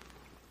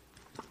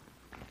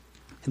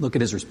 And look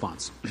at his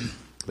response.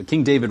 But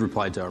King David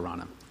replied to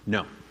Araunah,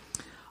 "No,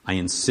 I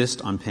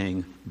insist on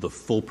paying the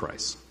full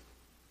price.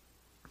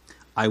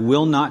 I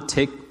will not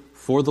take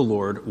for the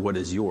Lord what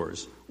is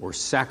yours, or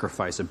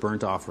sacrifice a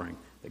burnt offering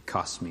that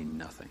costs me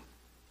nothing."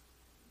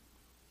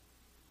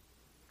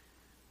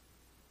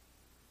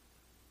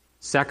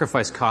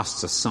 Sacrifice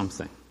costs us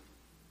something.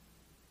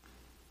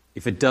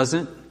 If it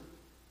doesn't,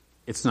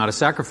 it's not a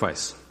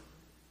sacrifice.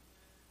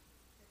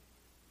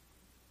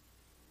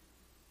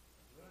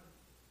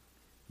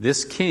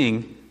 This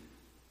king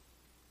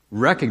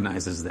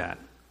recognizes that.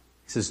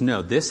 He says,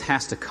 no, this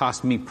has to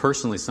cost me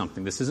personally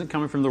something. This isn't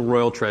coming from the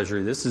royal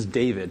treasury. This is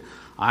David.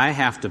 I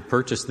have to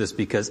purchase this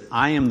because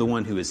I am the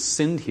one who has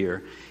sinned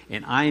here,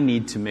 and I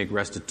need to make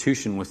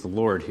restitution with the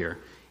Lord here.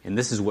 And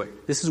this is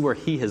where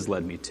he has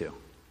led me to.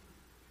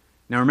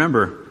 Now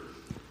remember,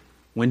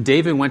 when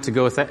David went to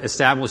go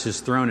establish his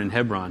throne in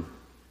Hebron,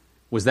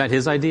 was that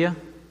his idea?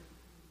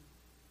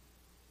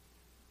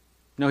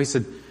 No, he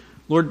said,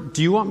 "Lord,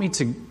 do you want me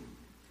to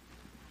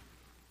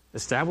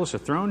establish a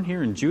throne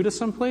here in Judah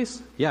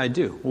someplace?" "Yeah, I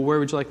do." "Well, where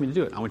would you like me to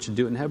do it?" "I want you to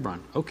do it in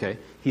Hebron." Okay.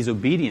 He's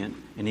obedient,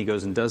 and he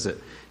goes and does it.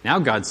 Now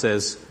God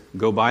says,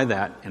 "Go buy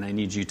that, and I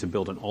need you to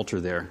build an altar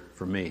there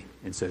for me."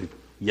 And so,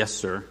 yes,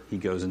 sir, he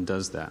goes and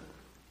does that.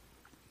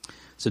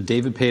 So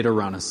David paid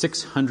Araunah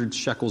 600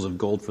 shekels of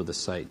gold for the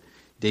site.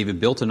 David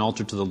built an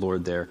altar to the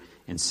Lord there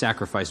and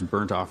sacrificed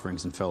burnt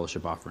offerings and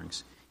fellowship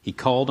offerings. He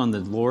called on the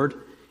Lord,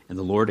 and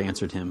the Lord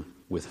answered him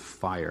with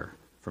fire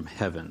from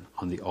heaven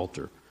on the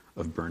altar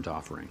of burnt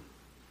offering.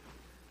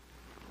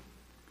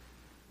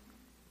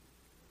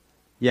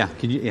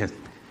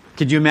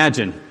 Could you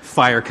imagine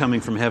fire coming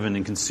from heaven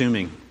and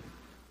consuming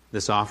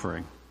this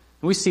offering?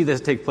 And we see this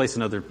take place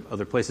in other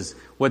places.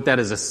 What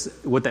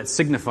that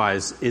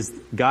signifies is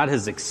God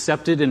has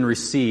accepted and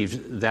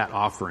received that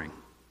offering.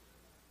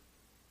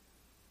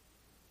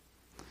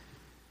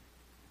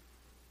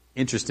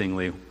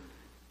 Interestingly,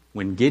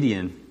 when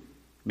Gideon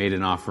made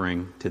an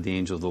offering to the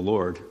angel of the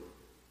Lord,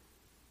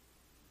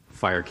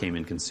 fire came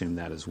and consumed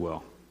that as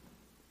well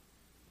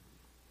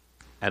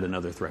at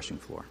another threshing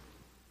floor.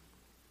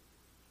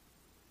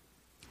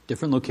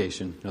 Different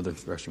location, another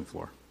threshing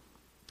floor.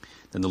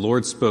 Then the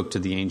Lord spoke to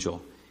the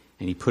angel,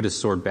 and he put his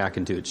sword back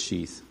into its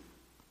sheath.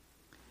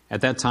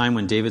 At that time,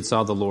 when David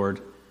saw the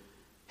Lord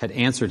had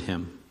answered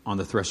him on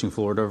the threshing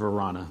floor of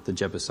Araunah the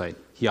Jebusite,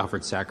 he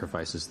offered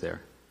sacrifices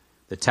there.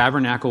 The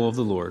tabernacle of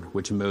the Lord,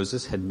 which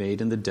Moses had made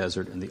in the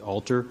desert, and the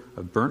altar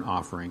of burnt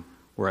offering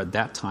were at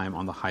that time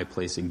on the high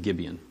place in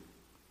Gibeon.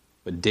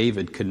 But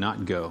David could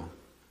not go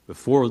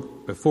before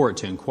it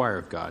to inquire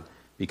of God,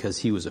 because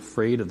he was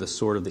afraid of the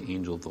sword of the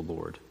angel of the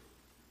Lord.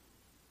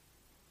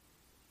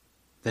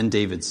 Then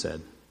David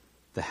said,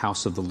 "The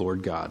house of the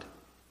Lord God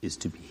is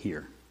to be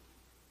here,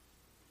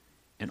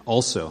 and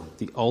also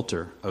the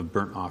altar of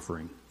burnt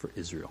offering for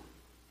Israel."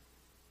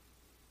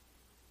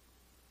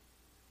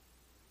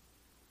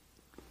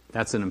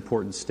 That's an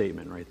important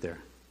statement right there.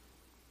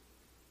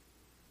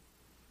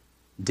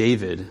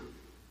 David,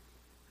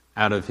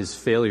 out of his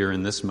failure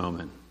in this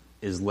moment,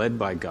 is led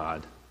by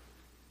God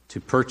to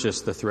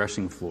purchase the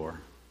threshing floor.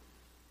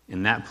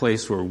 In that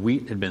place where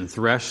wheat had been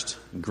threshed,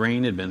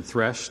 grain had been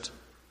threshed,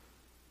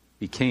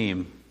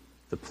 became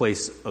the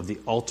place of the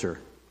altar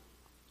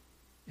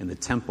in the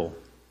temple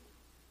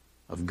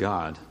of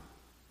God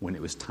when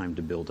it was time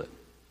to build it.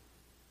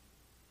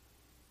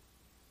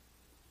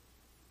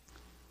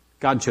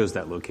 God chose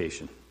that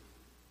location.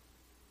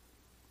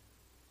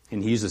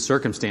 And he used the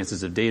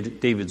circumstances of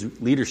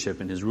David's leadership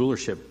and his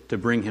rulership to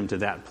bring him to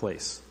that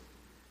place.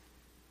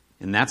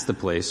 And that's the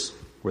place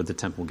where the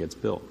temple gets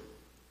built.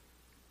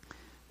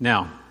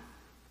 Now,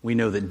 we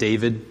know that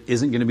David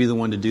isn't going to be the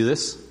one to do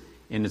this.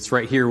 And it's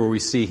right here where we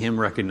see him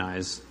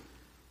recognize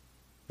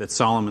that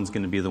Solomon's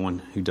going to be the one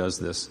who does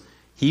this.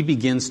 He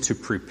begins to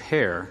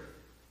prepare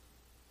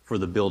for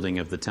the building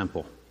of the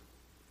temple,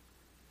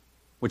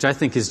 which I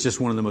think is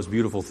just one of the most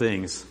beautiful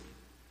things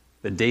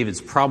that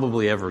David's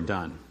probably ever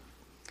done.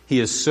 He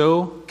is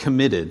so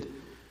committed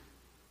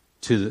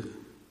to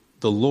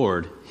the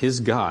Lord, his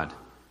God,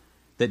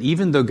 that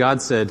even though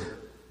God said,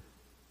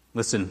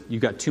 listen,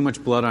 you've got too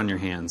much blood on your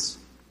hands,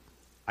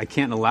 I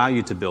can't allow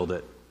you to build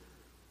it,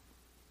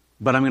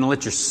 but I'm going to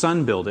let your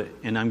son build it,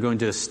 and I'm going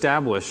to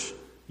establish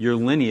your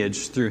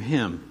lineage through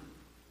him.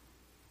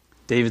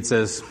 David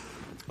says,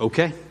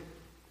 okay,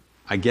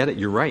 I get it,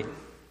 you're right.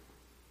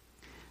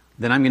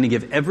 Then I'm going to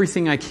give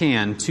everything I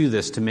can to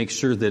this to make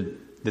sure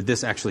that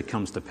this actually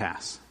comes to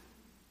pass.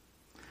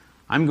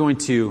 I'm going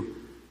to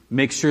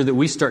make sure that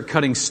we start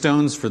cutting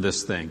stones for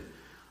this thing.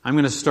 I'm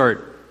going to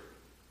start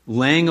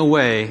laying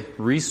away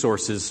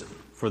resources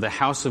for the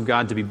house of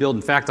God to be built.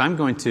 In fact, I'm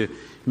going to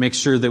make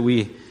sure that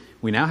we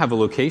now have a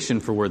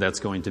location for where that's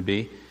going to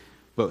be,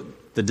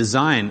 but the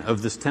design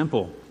of this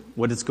temple,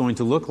 what it's going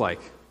to look like.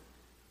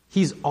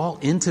 He's all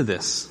into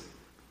this.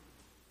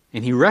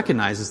 And he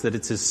recognizes that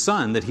it's his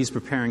son that he's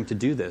preparing to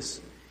do this.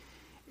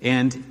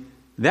 And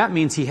that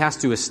means he has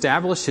to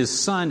establish his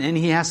son, and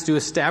he has to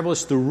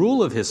establish the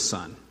rule of his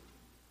son.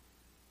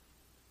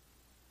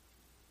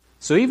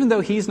 So even though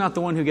he's not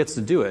the one who gets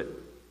to do it,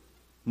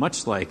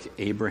 much like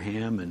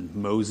Abraham and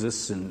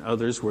Moses and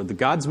others, where the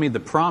God's made the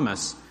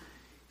promise,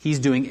 he's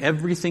doing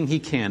everything he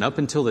can up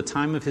until the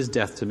time of his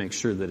death to make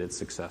sure that it's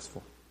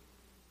successful.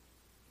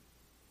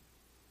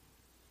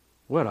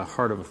 What a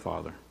heart of a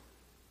father.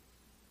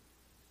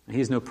 And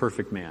he's no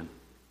perfect man.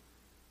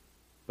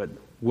 But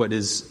what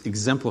is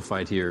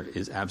exemplified here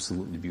is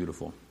absolutely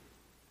beautiful.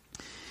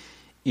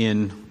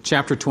 In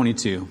chapter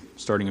 22,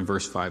 starting in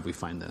verse 5, we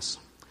find this.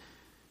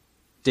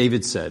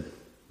 David said,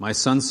 "My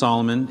son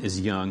Solomon is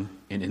young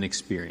and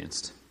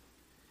inexperienced,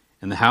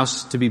 and the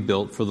house to be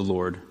built for the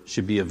Lord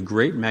should be of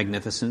great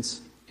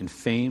magnificence and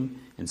fame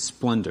and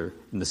splendor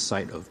in the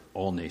sight of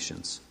all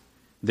nations.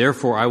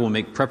 Therefore I will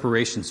make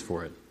preparations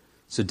for it."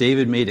 So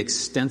David made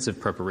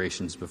extensive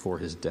preparations before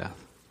his death.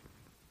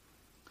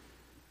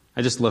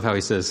 I just love how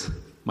he says,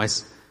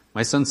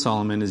 my son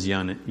Solomon is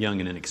young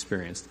and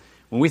inexperienced.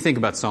 When we think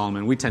about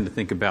Solomon, we tend to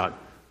think about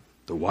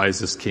the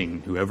wisest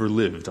king who ever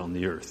lived on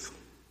the earth,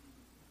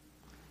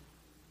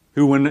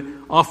 who,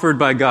 when offered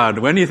by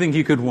God anything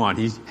he could want,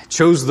 he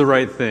chose the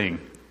right thing.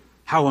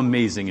 How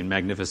amazing and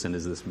magnificent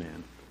is this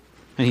man?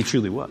 And he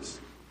truly was.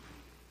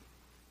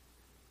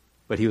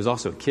 But he was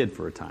also a kid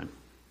for a time.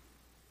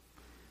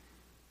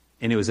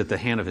 And it was at the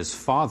hand of his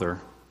father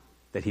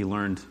that he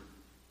learned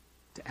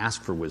to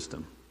ask for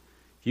wisdom.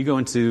 If you go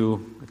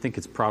into, I think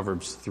it's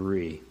Proverbs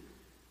 3,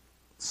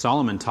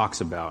 Solomon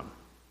talks about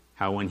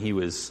how when he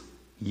was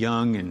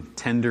young and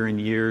tender in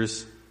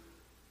years,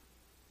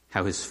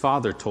 how his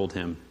father told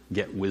him,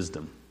 get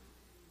wisdom.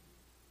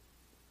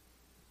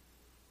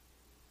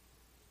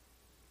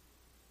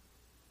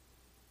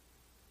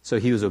 So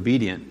he was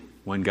obedient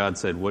when God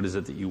said, what is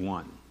it that you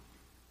want?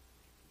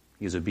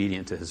 He was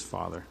obedient to his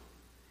father.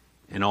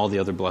 And all the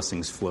other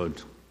blessings flowed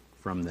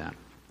from that.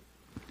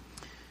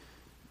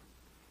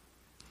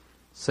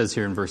 It says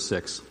here in verse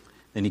 6,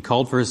 "Then he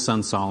called for his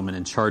son Solomon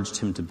and charged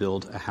him to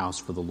build a house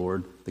for the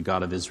Lord, the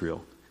God of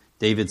Israel.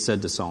 David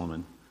said to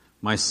Solomon,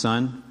 'My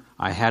son,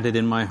 I had it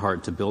in my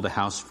heart to build a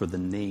house for the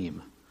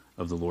name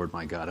of the Lord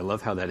my God.'" I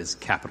love how that is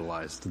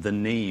capitalized. The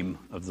name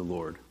of the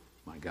Lord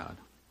my God.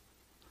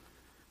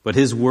 But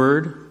this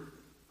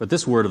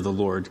word of the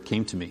Lord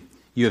came to me.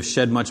 "You have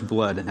shed much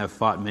blood and have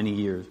fought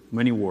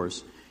many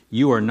wars.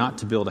 You are not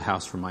to build a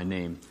house for my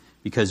name,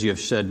 because you have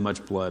shed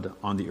much blood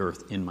on the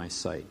earth in my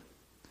sight.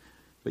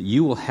 But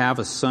you will have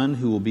a son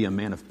who will be a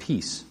man of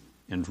peace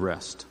and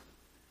rest.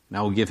 And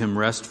I will give him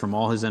rest from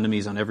all his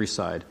enemies on every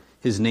side.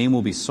 His name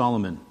will be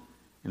Solomon,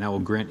 and I will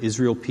grant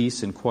Israel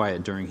peace and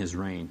quiet during his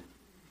reign.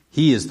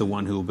 He is the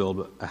one who will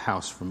build a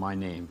house for my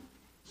name.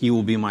 He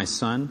will be my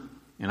son,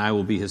 and I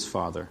will be his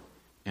father,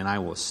 and I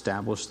will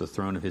establish the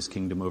throne of his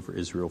kingdom over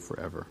Israel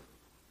forever.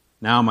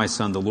 Now, my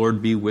son, the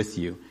Lord be with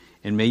you,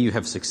 and may you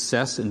have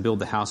success and build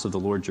the house of the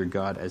Lord your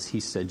God as he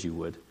said you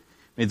would.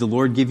 May the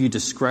Lord give you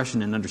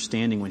discretion and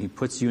understanding when he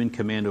puts you in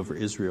command over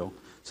Israel,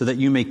 so that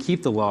you may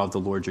keep the law of the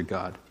Lord your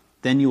God.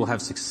 Then you will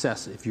have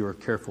success if you are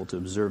careful to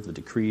observe the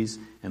decrees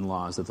and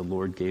laws that the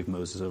Lord gave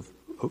Moses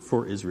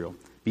for Israel.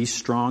 Be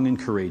strong and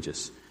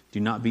courageous. Do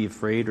not be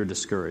afraid or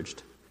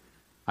discouraged.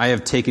 I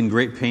have taken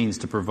great pains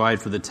to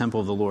provide for the temple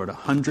of the Lord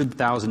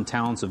 100,000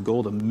 talents of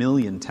gold,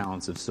 1,000,000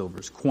 talents of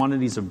silver,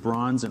 quantities of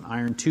bronze and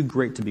iron too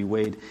great to be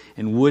weighed,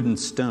 and wood and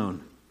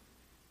stone."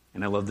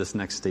 And I love this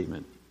next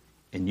statement.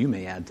 "And you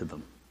may add to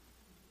them."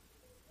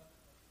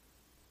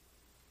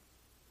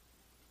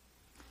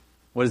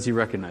 What is he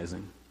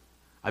recognizing?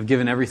 I've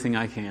given everything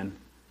I can,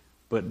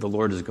 but the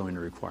Lord is going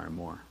to require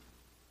more.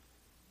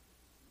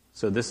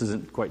 So this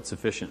isn't quite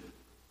sufficient.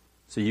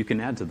 So you can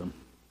add to them.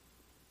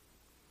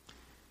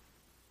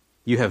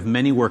 "You have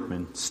many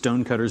workmen,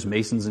 stone cutters,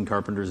 masons, and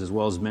carpenters, as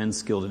well as men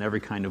skilled in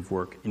every kind of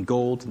work, in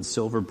gold and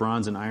silver,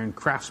 bronze and iron,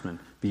 craftsmen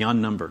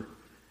beyond number.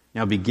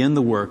 Now begin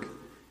the work,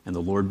 and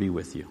the Lord be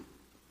with you."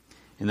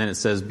 And then it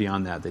says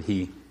beyond that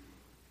he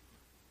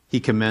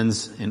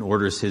commends and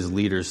orders his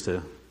leaders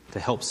to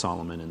help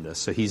Solomon in this.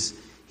 So he's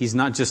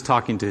not just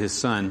talking to his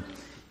son,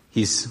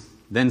 he's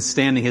then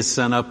standing his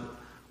son up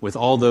with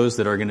all those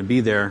that are going to be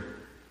there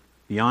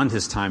beyond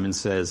his time and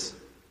says,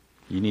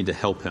 You need to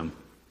help him.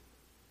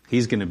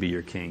 He's going to be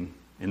your king,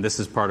 and this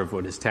is part of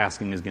what his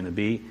tasking is going to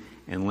be,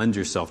 and lend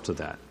yourself to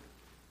that.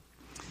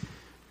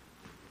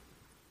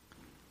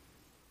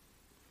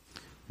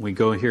 We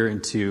go here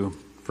into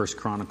 1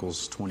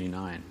 Chronicles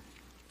 29.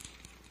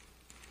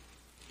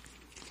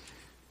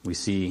 We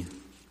see,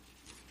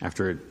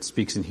 after it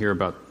speaks in here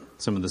about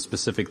some of the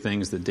specific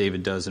things that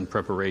David does in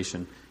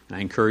preparation, and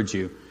I encourage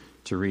you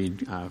to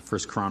read 1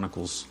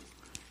 Chronicles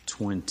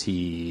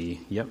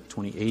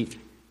 28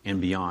 and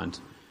beyond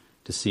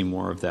to see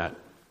more of that.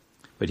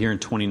 But here in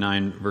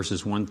 29,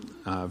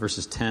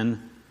 verses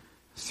 10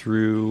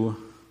 through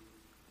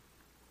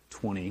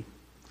 20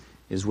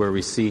 is where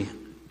we see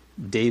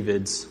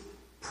David's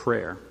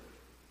prayer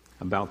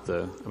about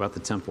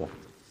the temple.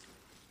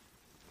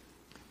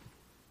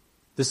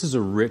 This is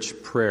a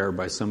rich prayer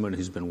by someone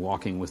who's been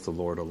walking with the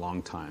Lord a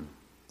long time,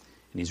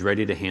 and he's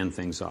ready to hand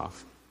things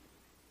off.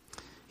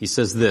 He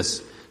says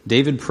this,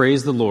 David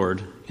praised the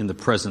Lord in the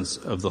presence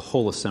of the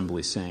whole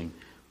assembly, saying,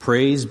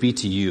 Praise be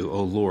to you,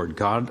 O Lord,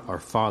 God of our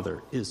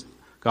father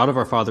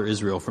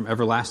Israel, from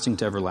everlasting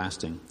to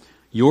everlasting.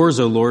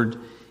 Yours, O Lord,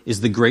 is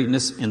the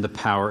greatness and the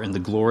power and the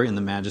glory and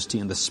the majesty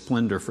and the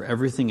splendor, for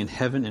everything in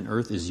heaven and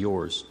earth is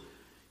yours.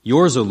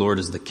 Yours, O Lord,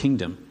 is the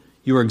kingdom.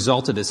 You are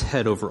exalted as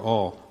head over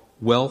all.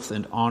 Wealth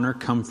and honor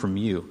come from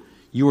you.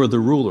 You are the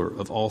ruler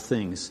of all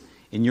things.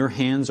 In your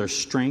hands are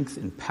strength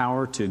and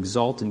power to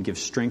exalt and give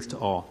strength to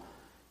all.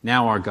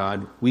 Now, our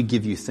God, we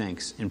give you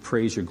thanks and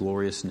praise your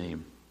glorious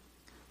name.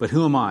 But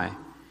who am I,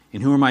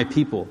 and who are my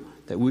people,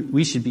 that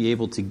we should be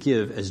able to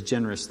give as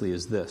generously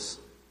as this?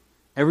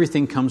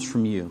 Everything comes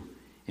from you,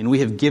 and we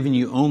have given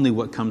you only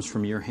what comes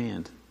from your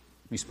hand.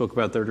 We spoke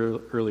about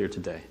that earlier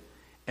today.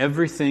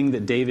 Everything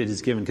that David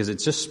has given, because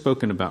it's just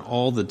spoken about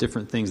all the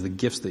different things, the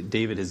gifts that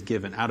David has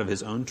given out of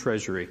his own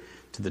treasury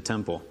to the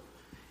temple.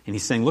 And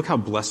he's saying, look how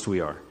blessed we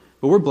are.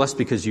 But we're blessed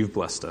because you've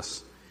blessed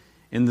us.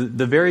 And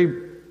the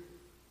very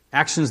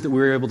actions that we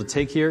were able to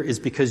take here is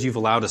because you've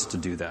allowed us to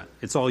do that.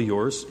 It's all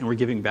yours, and we're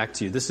giving back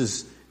to you. This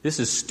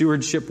is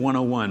stewardship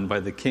 101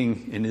 by the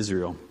king in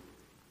Israel.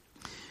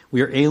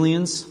 We are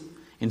aliens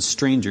and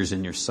strangers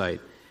in your sight,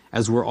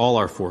 as were all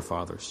our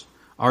forefathers.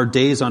 Our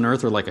days on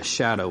earth are like a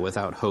shadow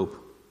without hope.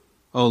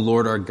 O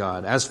Lord our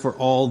God, as for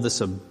all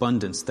this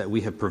abundance that we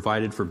have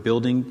provided for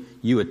building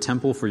you a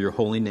temple for your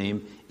holy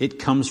name, it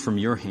comes from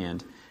your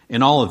hand,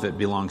 and all of it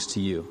belongs to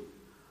you.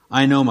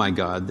 I know, my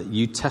God, that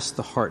you test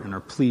the heart and are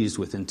pleased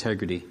with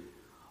integrity.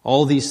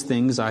 All these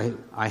things I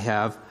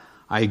have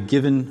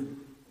given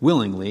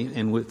willingly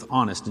and with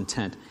honest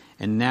intent,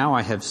 and now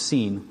I have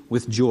seen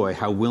with joy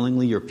how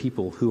willingly your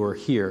people who are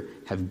here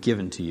have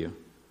given to you.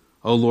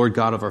 O Lord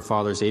God of our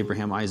fathers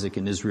Abraham, Isaac,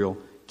 and Israel,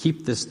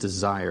 keep this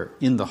desire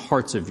in the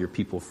hearts of your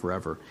people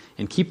forever,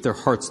 and keep their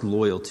hearts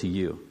loyal to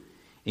you.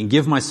 And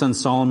give my son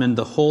Solomon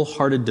the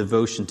wholehearted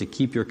devotion to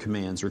keep your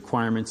commands,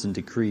 requirements, and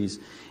decrees,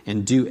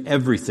 and do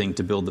everything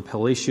to build the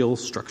palatial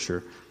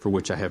structure for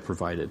which I have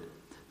provided.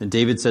 Then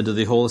David said to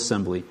the whole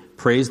assembly,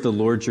 Praise the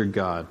Lord your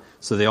God.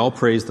 So they all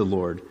praised the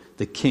Lord,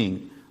 the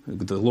King,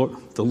 the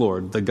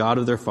Lord, the God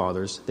of their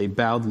fathers. They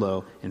bowed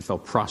low and fell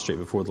prostrate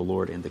before the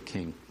Lord and the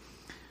King.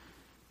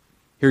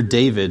 Here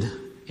David,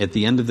 at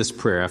the end of this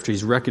prayer, after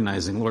he's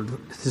recognizing, Lord,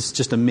 this is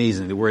just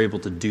amazing that we're able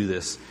to do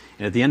this.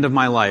 And at the end of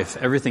my life,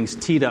 everything's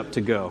teed up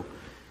to go.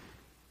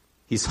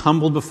 He's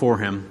humbled before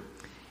him.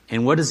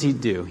 And what does he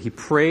do? He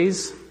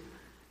prays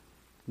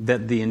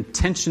that the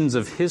intentions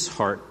of his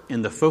heart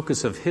and the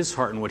focus of his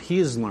heart and what he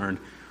has learned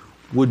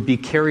would be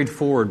carried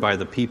forward by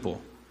the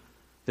people.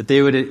 That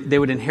they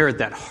would inherit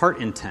that heart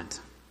intent.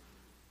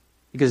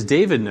 Because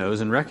David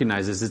knows and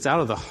recognizes it's out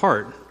of the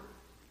heart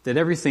that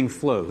everything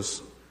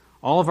flows.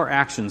 All of our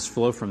actions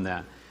flow from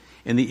that.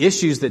 And the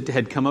issues that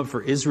had come up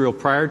for Israel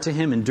prior to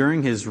him and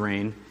during his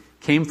reign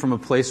came from a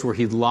place where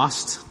he'd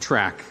lost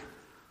track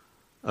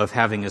of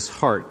having his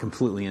heart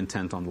completely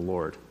intent on the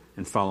Lord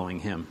and following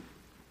him.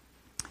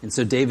 And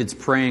so David's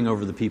praying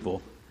over the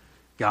people,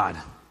 God,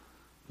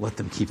 let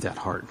them keep that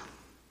heart.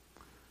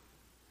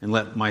 And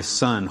let my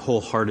son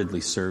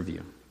wholeheartedly serve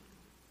you.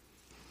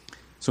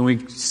 So when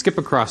we skip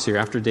across here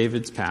after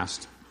David's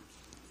passed,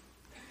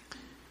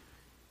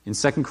 in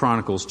 2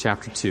 Chronicles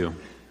chapter 2,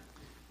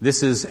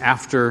 this is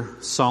after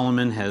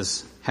Solomon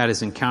has had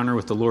his encounter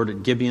with the Lord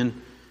at Gibeon,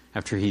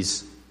 after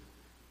he's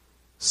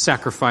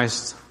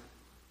sacrificed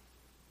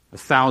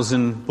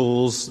 1,000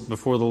 bulls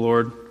before the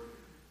Lord.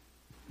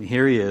 And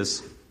here he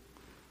is,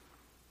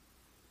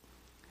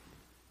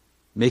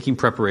 making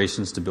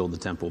preparations to build the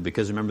temple,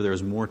 because remember, there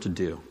was more to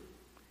do.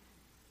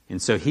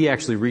 And so he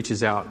actually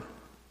reaches out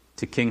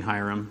to King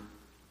Hiram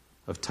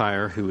of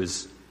Tyre, who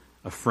is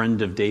a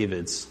friend of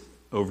David's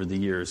over the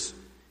years,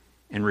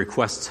 and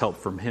requests help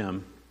from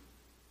him,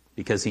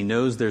 because he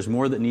knows there's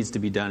more that needs to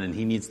be done, and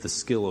he needs the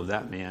skill of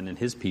that man and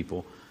his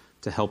people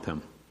to help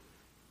him.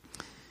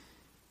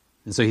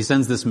 And so he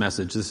sends this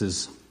message. This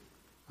is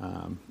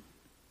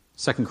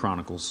 2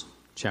 Chronicles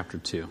chapter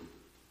 2.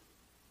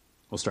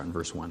 We'll start in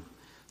verse 1.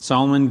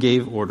 Solomon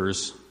gave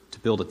orders to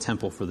build a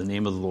temple for the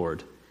name of the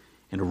Lord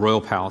and a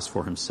royal palace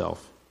for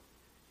himself.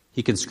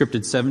 He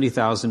conscripted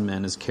 70,000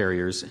 men as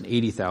carriers and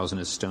 80,000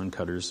 as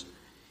stonecutters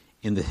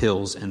in the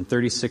hills and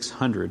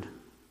 3,600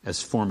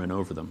 as foremen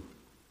over them.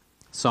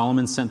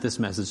 Solomon sent this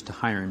message to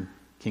Hiram,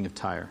 king of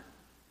Tyre.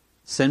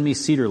 Send me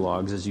cedar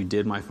logs as you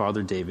did my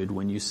father David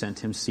when you sent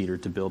him cedar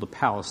to build a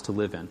palace to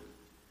live in.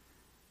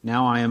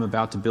 Now I am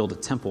about to build a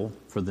temple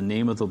for the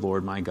name of the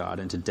Lord my God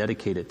and to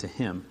dedicate it to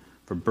him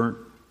for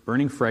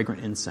burning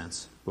fragrant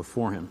incense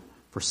before him,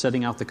 for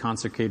setting out the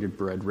consecrated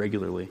bread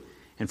regularly,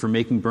 and for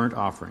making burnt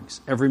offerings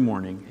every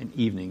morning and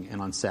evening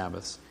and on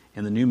Sabbaths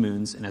and the new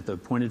moons and at the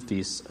appointed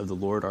feasts of the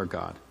Lord our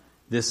God.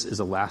 This is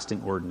a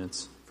lasting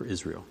ordinance for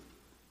Israel.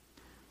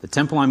 The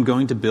temple I'm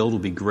going to build will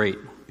be great,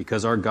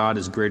 because our God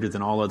is greater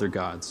than all other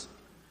gods.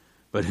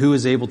 But who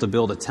is able to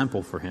build a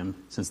temple for him,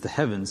 since the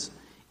heavens,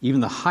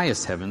 even the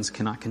highest heavens,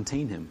 cannot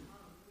contain him?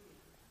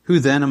 Who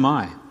then am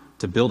I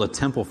to build a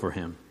temple for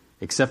him,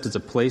 except as a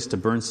place to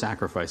burn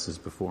sacrifices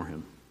before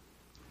him?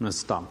 I'm going to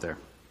stop there.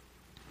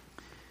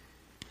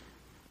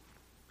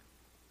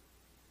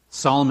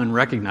 Solomon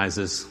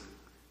recognizes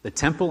the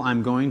temple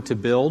I'm going to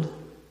build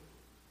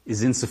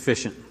is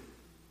insufficient.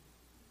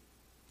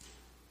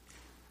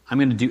 I'm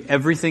going to do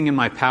everything in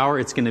my power.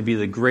 It's going to be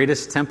the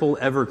greatest temple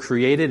ever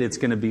created. It's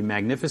going to be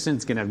magnificent.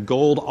 It's going to have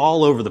gold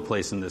all over the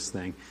place in this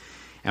thing.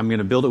 And I'm going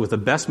to build it with the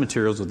best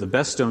materials, with the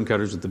best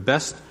stonecutters, with the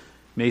best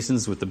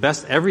masons, with the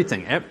best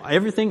everything.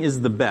 Everything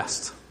is the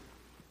best.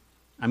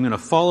 I'm going to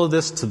follow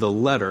this to the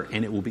letter,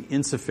 and it will be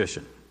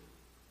insufficient.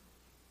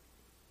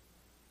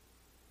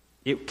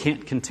 It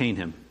can't contain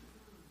him.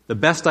 The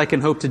best I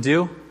can hope to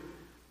do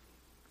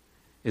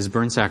is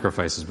burn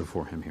sacrifices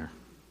before him here.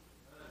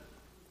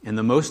 And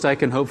the most I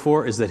can hope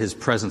for is that his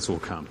presence will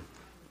come.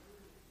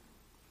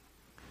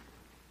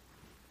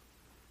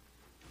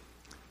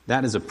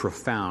 That is a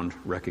profound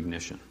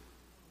recognition.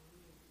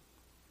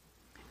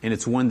 And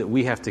it's one that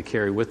we have to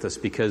carry with us,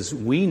 because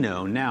we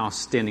know now,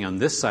 standing on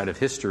this side of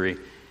history,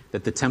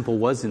 that the temple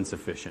was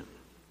insufficient.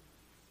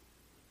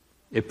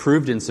 It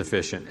proved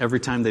insufficient every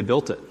time they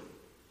built it.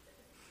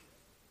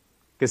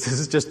 Because this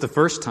is just the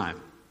first time.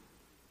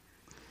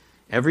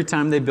 Every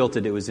time they built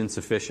it, it was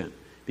insufficient.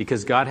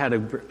 Because God had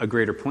a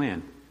greater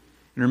plan.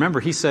 And remember,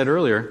 he said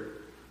earlier,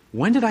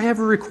 when did I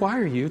ever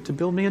require you to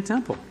build me a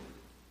temple?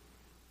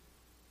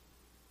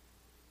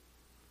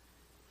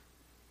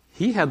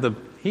 He had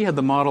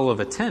the model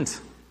of a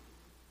tent.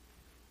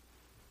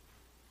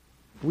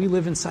 We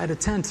live inside a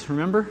tent,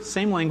 remember?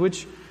 Same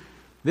language.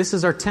 This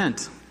is our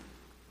tent.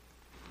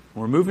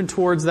 We're moving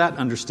towards that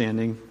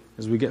understanding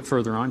as we get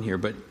further on here.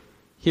 But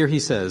here he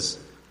says,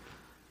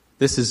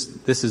 this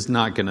is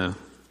not going to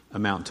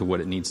amount to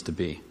what it needs to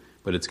be,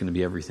 but it's going to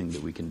be everything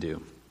that we can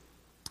do.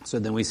 So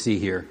then we see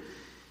here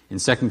in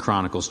 2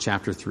 Chronicles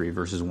chapter 3,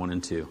 verses 1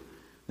 and 2,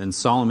 Then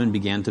Solomon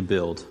began to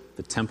build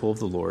the temple of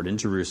the Lord in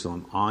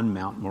Jerusalem on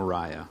Mount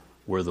Moriah,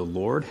 where the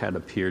Lord had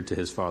appeared to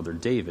his father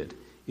David.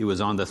 It was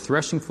on the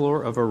threshing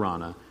floor of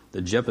Araunah,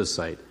 the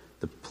Jebusite,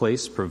 the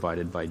place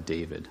provided by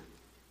David.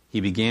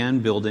 He began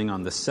building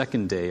on the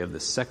 2nd day of the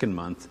 2nd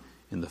month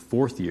in the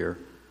 4th year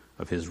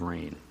of his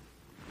reign.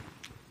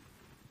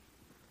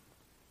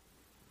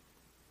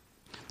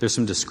 There's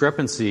some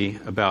discrepancy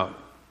about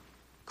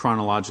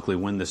chronologically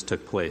when this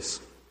took place.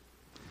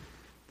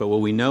 But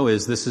what we know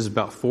is this is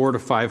about 400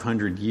 to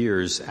 500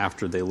 years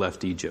after they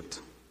left Egypt.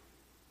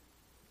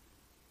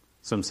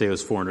 Some say it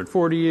was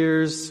 440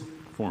 years,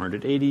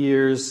 480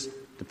 years,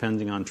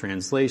 depending on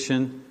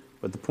translation.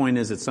 But the point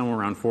is it's somewhere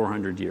around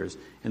 400 years.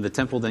 And the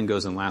temple then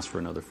goes and lasts for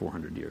another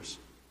 400 years.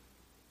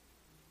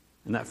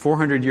 And that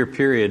 400-year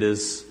period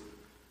is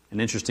an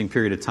interesting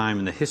period of time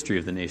in the history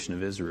of the nation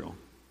of Israel.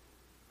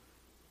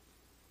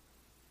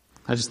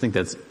 I just think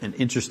that's an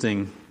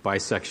interesting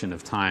bisection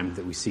of time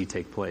that we see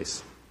take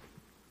place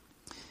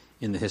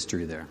in the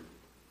history there.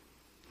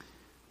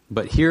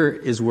 But here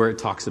is where it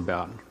talks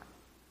about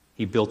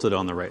he built it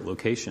on the right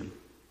location.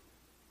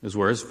 It was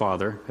where his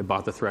father had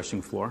bought the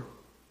threshing floor.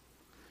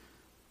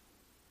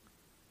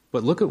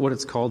 But look at what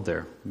it's called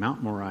there,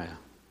 Mount Moriah.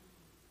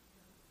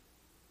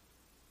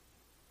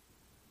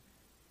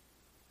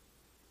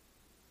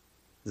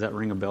 Does that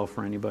ring a bell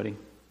for anybody?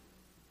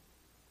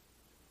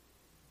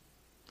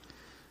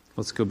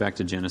 Let's go back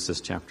to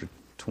Genesis chapter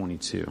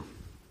 22,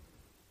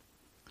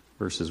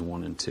 verses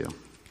 1 and 2.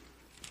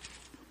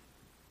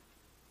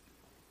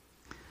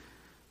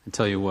 I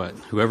tell you what,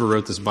 whoever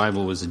wrote this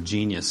Bible was a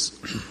genius.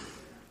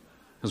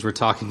 Because we're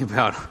talking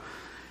about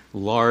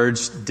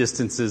large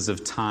distances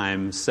of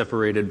time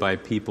separated by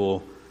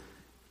people,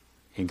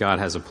 and God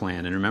has a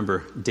plan. And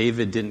remember,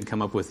 David didn't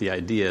come up with the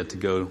idea to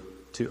go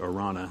to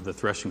Araunah, the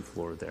threshing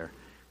floor there.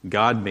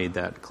 God made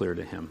that clear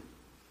to him.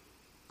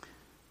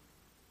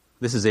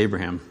 This is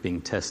Abraham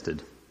being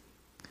tested.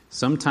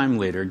 Sometime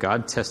later,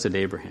 God tested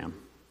Abraham.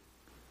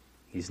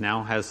 He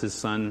now has his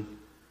son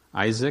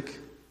Isaac,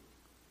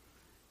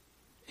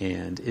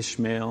 and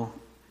Ishmael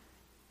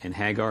and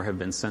Hagar have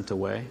been sent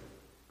away.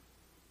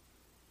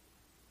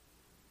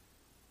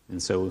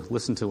 And so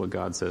listen to what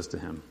God says to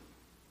him.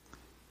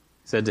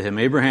 He said to him,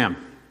 Abraham,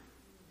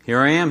 here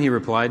I am, he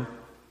replied.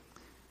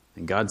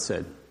 And God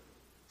said,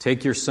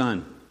 take your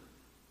son,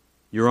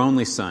 your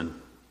only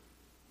son.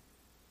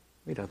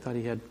 Wait, I thought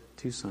he had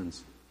 2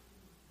 sons.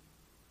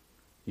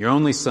 Your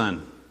only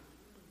son,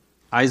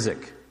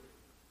 Isaac,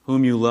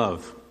 whom you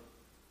love,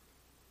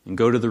 and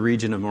go to the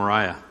region of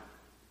Moriah.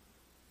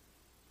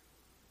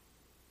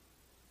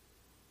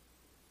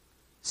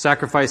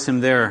 Sacrifice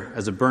him there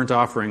as a burnt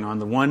offering on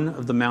the one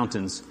of the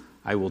mountains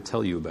I will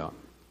tell you about.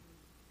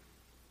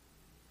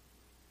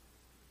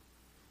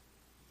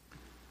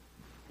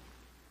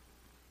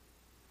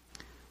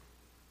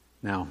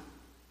 Now,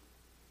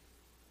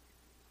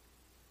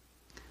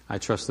 I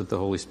trust that the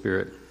Holy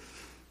Spirit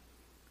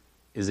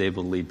is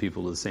able to lead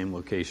people to the same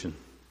location.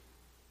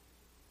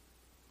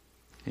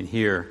 And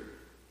here,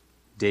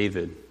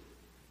 David,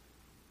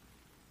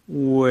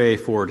 way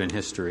forward in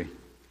history,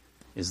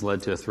 is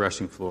led to a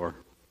threshing floor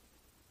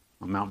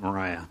on Mount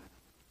Moriah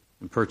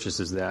and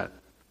purchases that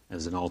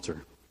as an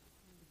altar,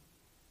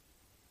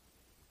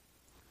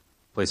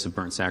 place of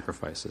burnt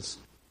sacrifices.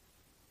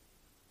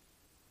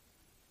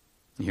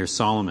 And here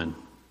Solomon,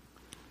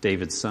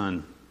 David's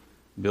son,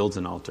 builds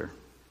an altar.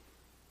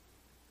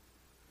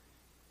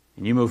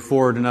 And you move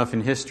forward enough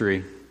in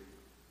history,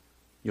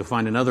 you'll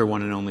find another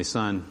one and only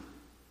son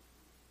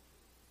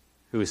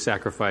who is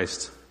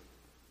sacrificed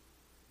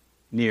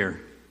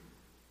near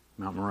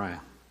Mount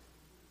Moriah.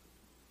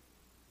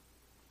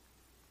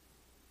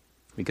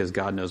 Because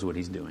God knows what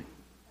he's doing.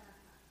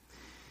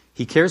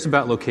 He cares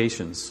about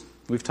locations.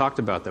 We've talked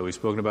about that. We've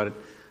spoken about it,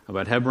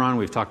 about Hebron.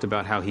 We've talked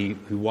about how he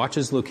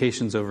watches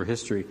locations over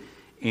history.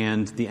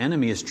 And the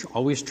enemy is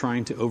always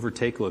trying to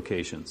overtake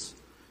locations.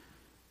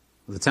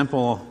 The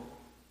temple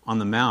on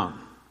the mount,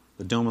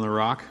 the Dome on the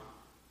Rock,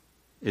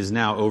 is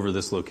now over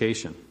this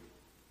location.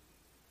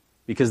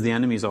 Because the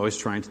enemy is always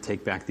trying to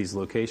take back these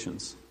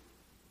locations.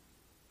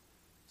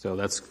 So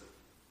that's,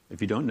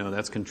 if you don't know,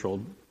 that's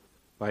controlled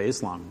by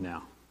Islam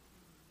now.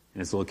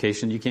 And it's a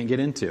location you can't get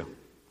into.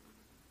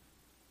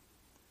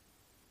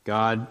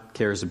 God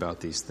cares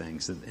about these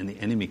things, and the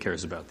enemy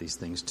cares about these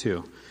things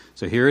too.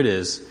 So here it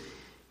is.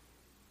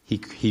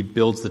 He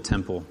builds the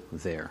temple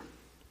there.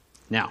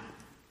 Now,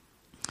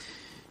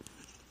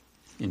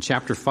 in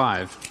chapter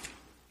 5,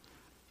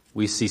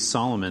 we see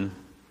Solomon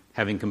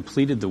having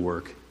completed the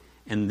work,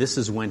 and this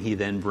is when he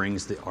then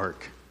brings the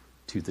ark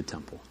to the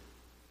temple.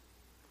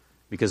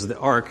 Because the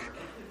ark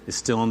is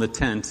still in the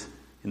tent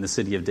in the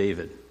city of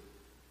David.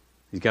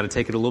 He's got to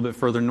take it a little bit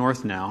further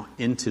north now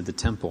into the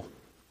temple.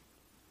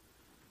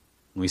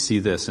 We see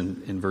this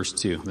in verse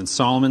 2. Then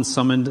Solomon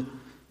summoned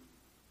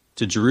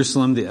to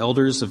Jerusalem the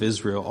elders of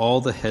Israel,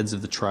 all the heads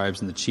of the tribes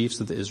and the chiefs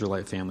of the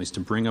Israelite families, to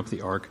bring up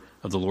the ark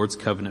of the Lord's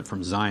covenant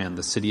from Zion,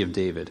 the city of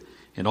David.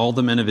 And all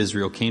the men of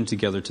Israel came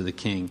together to the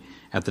king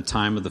at the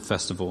time of the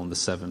festival in the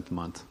 7th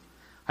month.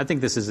 I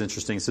think this is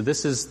interesting. So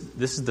this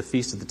is the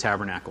Feast of the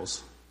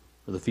Tabernacles,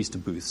 or the Feast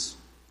of Booths,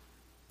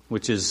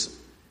 which is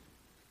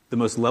the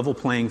most level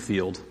playing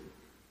field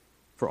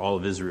for all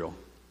of Israel.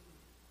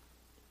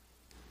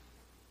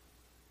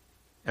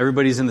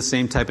 Everybody's in the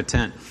same type of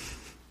tent.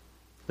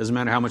 Doesn't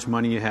matter how much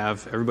money you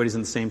have, everybody's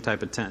in the same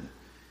type of tent.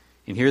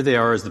 And here they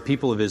are as the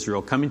people of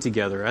Israel coming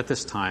together at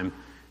this time,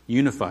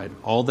 unified.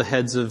 All the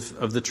heads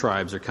of the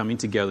tribes are coming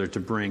together to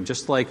bring,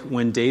 just like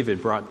when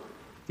David brought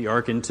the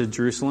ark into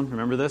Jerusalem,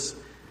 remember this?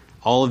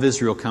 All of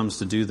Israel comes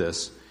to do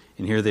this.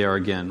 And here they are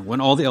again.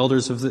 When all the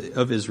elders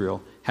of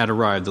Israel had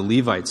arrived, the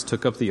Levites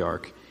took up the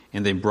ark,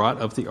 and they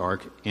brought up the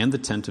ark and the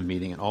tent of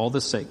meeting and all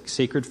the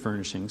sacred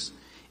furnishings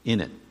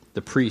in it.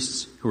 The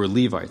priests, who were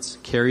Levites,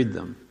 carried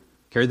them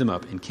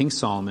up, and King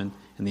Solomon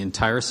and the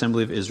entire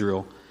assembly of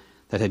Israel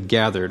that had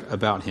gathered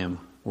about him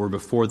were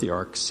before the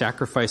ark,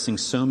 sacrificing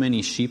so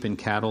many sheep and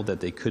cattle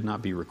that they could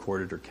not be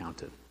recorded or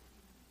counted.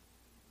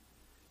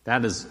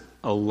 That is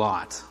a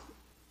lot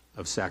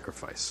of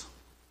sacrifice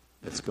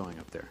that's going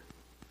up there.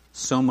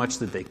 So much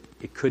that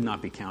it could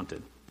not be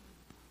counted.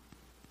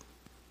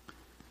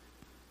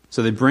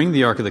 So they bring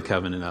the Ark of the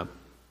Covenant up.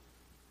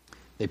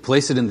 They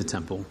place it in the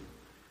temple,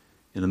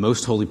 in the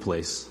most holy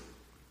place,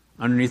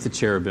 underneath the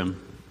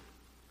cherubim.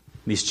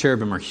 These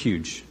cherubim are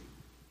huge.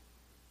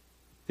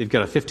 They've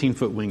got a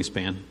 15-foot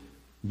wingspan,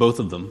 both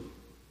of them.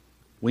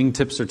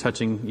 Wingtips are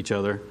touching each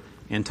other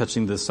and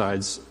touching the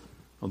sides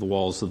of the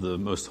walls of the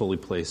most holy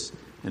place.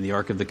 And the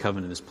Ark of the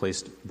Covenant is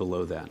placed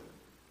below that.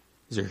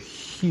 These are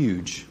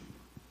huge,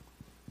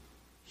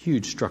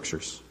 huge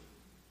structures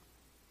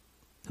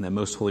in that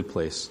most holy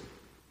place.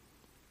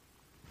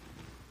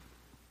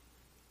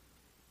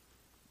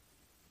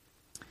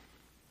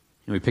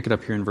 And we pick it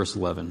up here in verse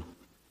 11.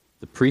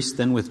 The priests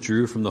then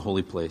withdrew from the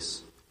holy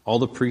place. All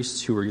the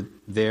priests who were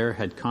there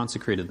had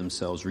consecrated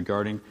themselves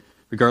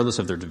regardless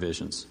of their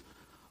divisions.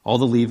 All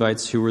the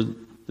Levites who were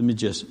the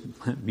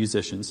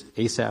musicians,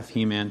 Asaph,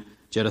 Heman,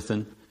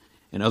 Jeduthun,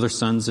 and other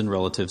sons and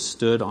relatives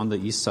stood on the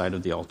east side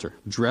of the altar,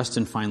 dressed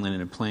in fine linen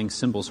and playing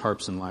cymbals,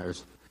 harps, and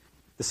lyres.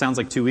 This sounds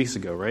like 2 weeks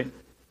ago, right?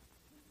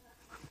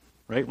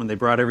 Right? When they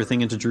brought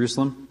everything into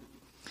Jerusalem?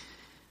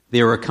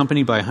 They were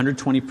accompanied by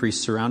 120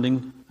 priests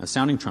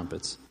sounding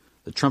trumpets.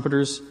 The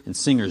trumpeters and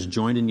singers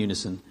joined in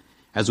unison,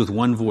 as with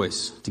one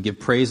voice, to give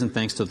praise and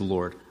thanks to the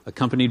Lord,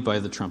 accompanied by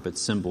the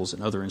trumpets, cymbals,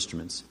 and other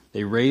instruments.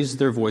 They raised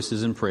their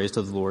voices in praise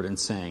to the Lord and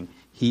sang,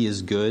 He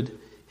is good,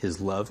 His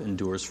love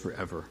endures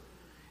forever.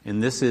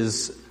 And this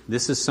is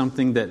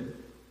something that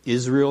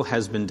Israel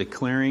has been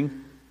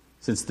declaring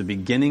since the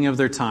beginning of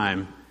their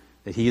time,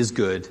 that He is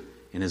good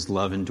and His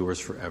love endures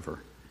forever.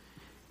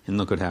 And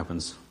look what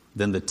happens.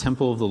 Then the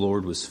temple of the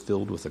Lord was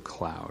filled with a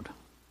cloud,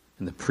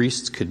 and the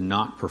priests could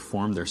not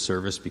perform their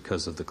service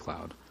because of the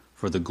cloud,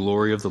 for the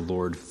glory of the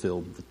Lord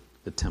filled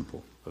the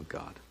temple of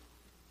God.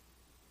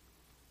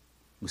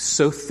 It was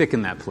so thick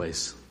in that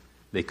place,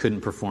 they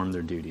couldn't perform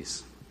their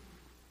duties.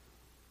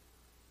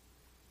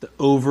 The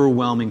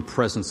overwhelming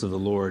presence of the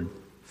Lord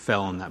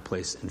fell in that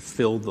place and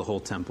filled the whole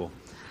temple.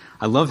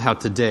 I love how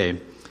today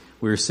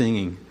we were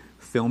singing,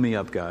 Fill me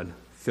up, God,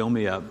 fill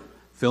me up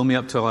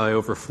till I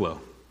overflow.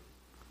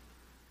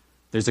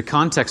 There's a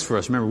context for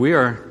us. Remember, we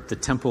are the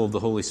temple of the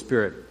Holy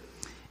Spirit.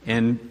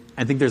 And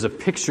I think there's a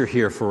picture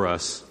here for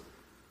us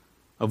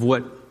of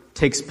what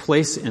takes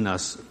place in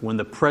us when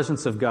the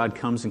presence of God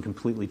comes and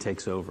completely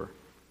takes over.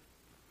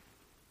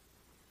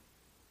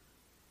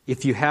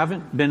 If you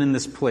haven't been in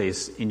this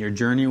place in your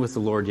journey with the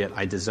Lord yet,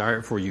 I desire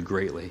it for you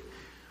greatly.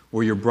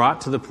 Where you're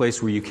brought to the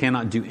place where you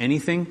cannot do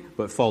anything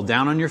but fall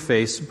down on your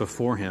face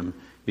before Him,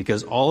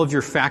 because all of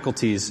your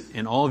faculties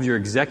and all of your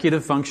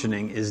executive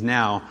functioning is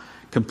now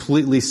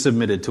completely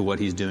submitted to what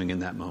He's doing in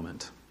that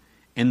moment.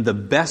 And the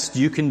best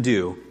you can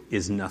do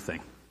is nothing.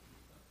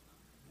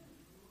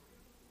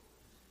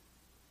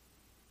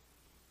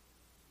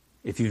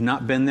 If you've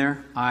not been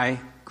there, I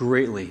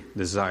greatly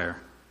desire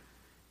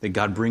that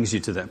God brings you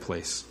to that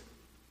place.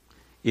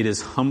 It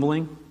is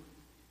humbling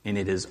and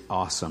it is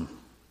awesome.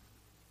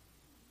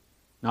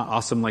 Not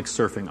awesome like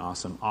surfing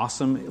awesome.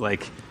 Awesome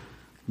like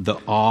the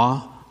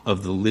awe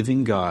of the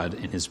living God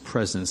and His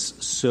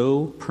presence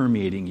so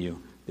permeating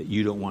you that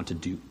you don't want to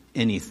do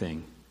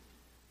anything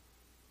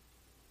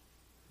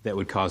that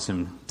would cause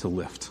Him to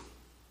lift.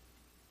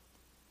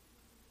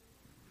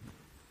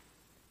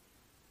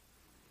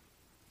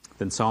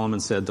 Then Solomon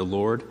said, The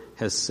Lord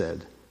has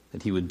said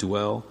that He would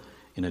dwell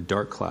in a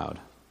dark cloud.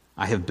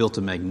 I have built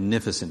a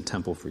magnificent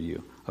temple for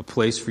you, a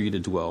place for you to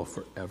dwell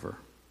forever.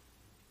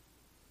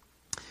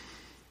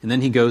 And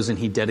then he goes and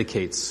he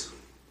dedicates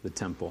the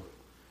temple,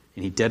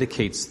 and he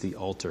dedicates the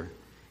altar,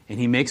 and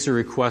he makes a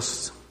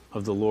request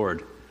of the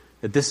Lord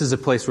that this is a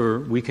place where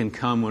we can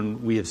come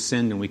when we have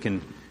sinned, and we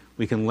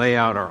can lay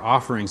out our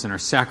offerings and our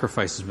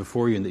sacrifices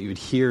before you, and that you would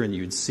hear and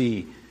you would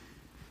see.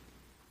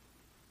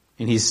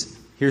 And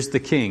here's the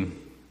king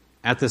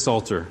at this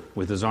altar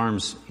with his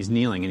arms, he's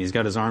kneeling, and he's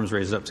got his arms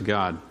raised up to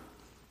God.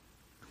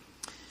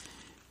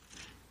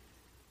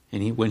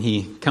 And when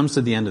he comes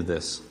to the end of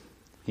this,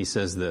 he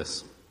says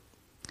this.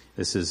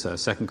 This is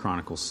 2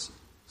 Chronicles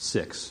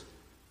 6,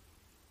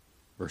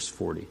 verse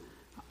 40.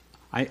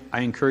 I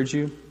encourage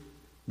you,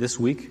 this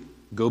week,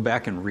 go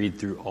back and read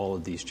through all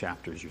of these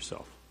chapters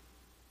yourself.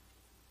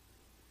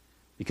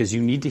 Because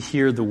you need to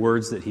hear the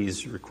words that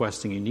he's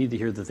requesting. You need to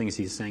hear the things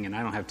he's saying, and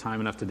I don't have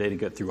time enough today to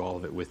get through all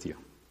of it with you.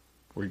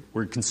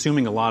 We're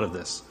consuming a lot of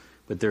this,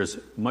 but there's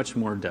much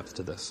more depth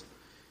to this.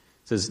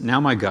 It says, Now,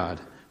 my God,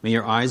 may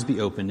your eyes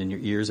be opened and your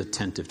ears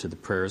attentive to the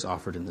prayers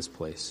offered in this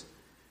place.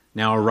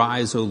 Now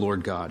arise, O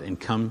Lord God, and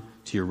come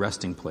to your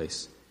resting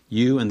place,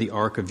 you and the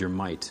ark of your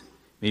might.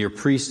 May your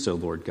priests, O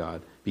Lord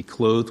God, be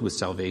clothed with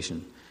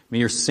salvation. May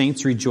your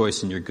saints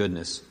rejoice in your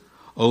goodness.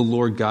 O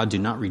Lord God, do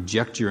not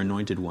reject your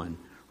anointed one.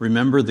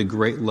 Remember the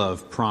great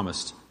love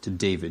promised to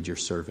David, your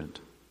servant.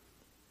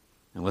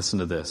 Now listen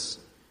to this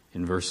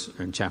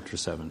in chapter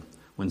 7.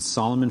 When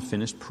Solomon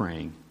finished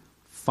praying,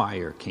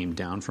 fire came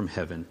down from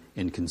heaven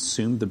and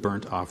consumed the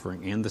burnt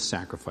offering and the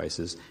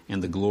sacrifices,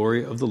 and the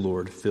glory of the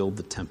Lord filled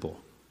the temple.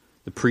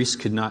 The priests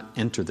could not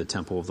enter the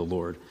temple of the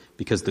Lord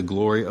because the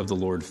glory of the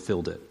Lord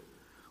filled it.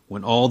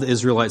 When all the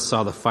Israelites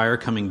saw the fire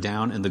coming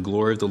down and the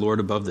glory of the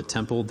Lord above the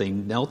temple, they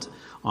knelt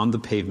on the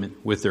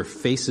pavement with their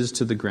faces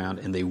to the ground,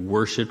 and they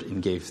worshipped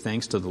and gave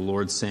thanks to the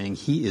Lord, saying,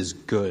 He is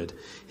good.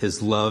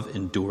 His love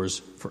endures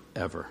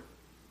forever.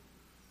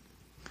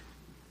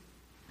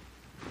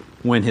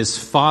 When his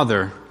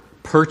father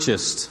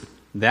purchased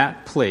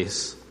that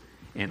place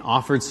and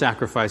offered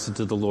sacrifices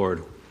to the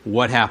Lord,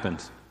 what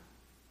happened?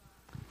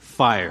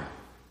 Fire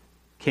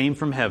came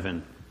from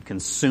heaven,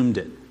 consumed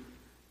it.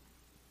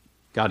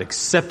 God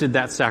accepted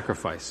that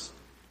sacrifice.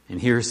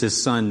 And here's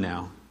his son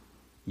now,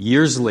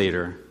 years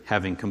later,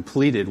 having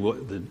completed what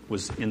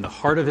was in the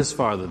heart of his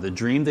father, the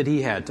dream that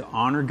he had to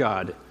honor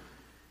God.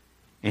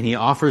 And he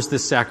offers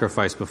this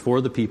sacrifice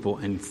before the people,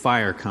 and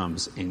fire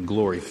comes and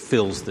glory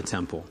fills the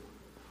temple.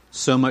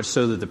 So much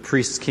so that the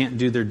priests can't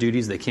do their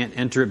duties. They can't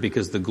enter it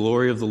because the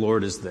glory of the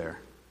Lord is there.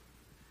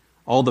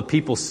 All the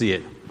people see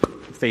it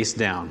face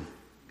down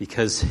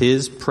because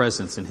his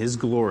presence and his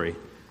glory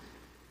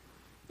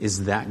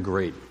is that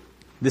great.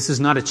 This is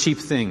not a cheap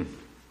thing.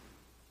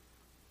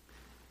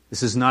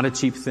 This is not a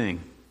cheap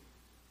thing.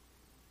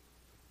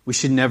 We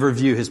should never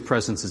view his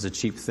presence as a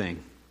cheap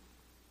thing.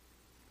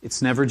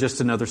 It's never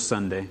just another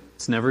Sunday.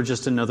 It's never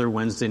just another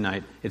Wednesday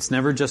night. It's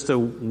never just a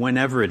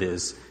whenever it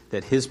is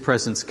that His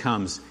presence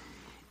comes.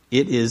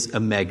 It is a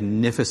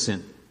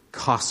magnificent,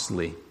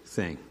 costly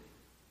thing.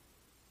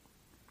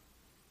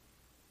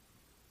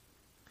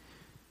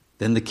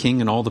 Then the king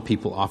and all the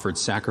people offered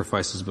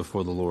sacrifices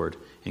before the Lord,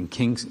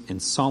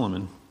 and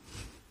Solomon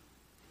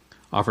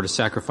offered a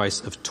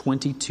sacrifice of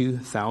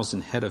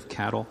 22,000 head of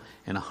cattle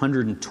and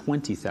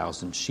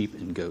 120,000 sheep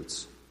and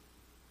goats.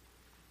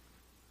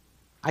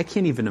 I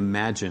can't even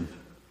imagine.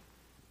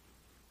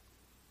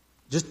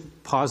 Just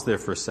pause there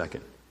for a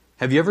second.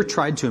 Have you ever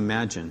tried to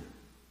imagine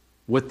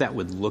what that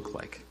would look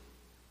like?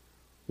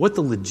 What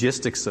the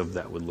logistics of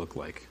that would look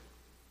like?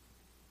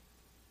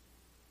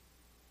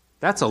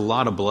 That's a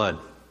lot of blood.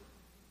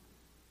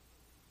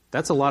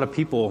 That's a lot of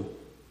people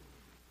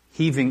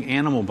heaving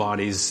animal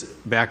bodies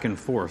back and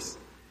forth.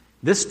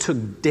 This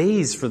took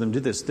days for them to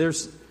do this.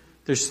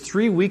 There's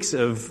 3 weeks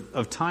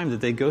of time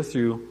that they go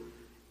through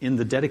in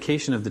the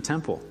dedication of the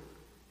temple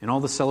and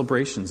all the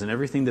celebrations and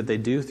everything that they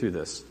do through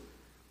this.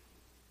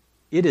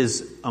 It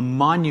is a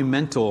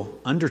monumental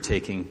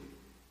undertaking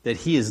that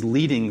he is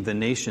leading the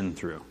nation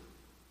through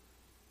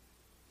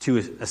to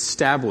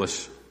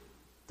establish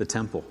the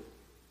temple.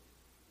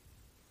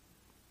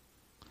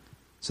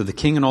 So the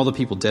king and all the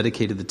people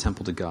dedicated the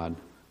temple to God.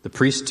 The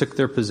priests took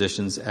their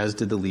positions, as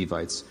did the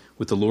Levites,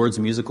 with the Lord's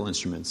musical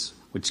instruments,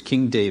 which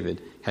King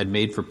David had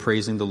made for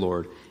praising the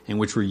Lord, and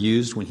which were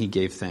used when he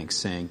gave thanks,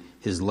 saying,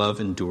 "His love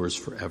endures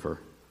forever."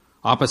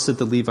 Opposite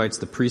the Levites,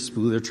 the priests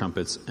blew their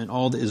trumpets, and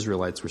all the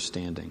Israelites were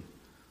standing.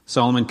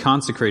 Solomon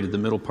consecrated the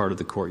middle part of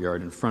the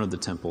courtyard in front of the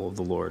temple of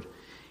the Lord,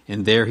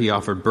 and there he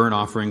offered burnt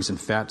offerings and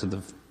fat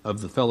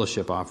of the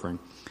fellowship offering,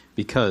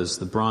 because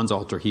the bronze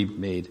altar he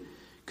made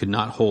could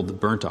not hold the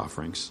burnt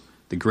offerings,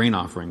 the grain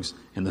offerings,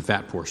 and the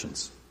fat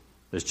portions.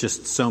 There's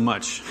just so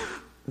much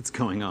that's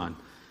going on.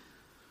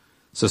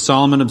 So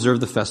Solomon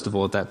observed the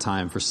festival at that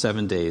time for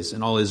 7 days,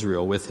 and all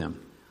Israel with him,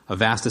 a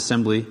vast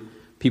assembly,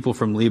 people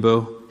from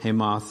Lebo,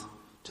 Hamath,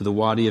 to the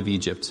Wadi of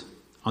Egypt.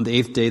 On the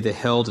 8th day they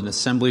held an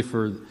assembly,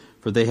 for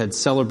they had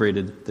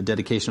celebrated the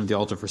dedication of the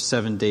altar for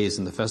 7 days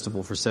and the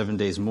festival for 7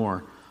 days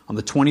more. On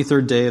the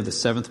 23rd day of the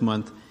 7th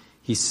month,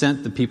 he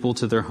sent the people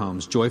to their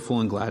homes,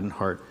 joyful and glad in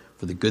heart,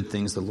 for the good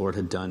things the Lord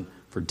had done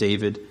for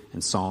David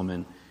and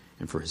Solomon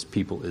and for his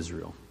people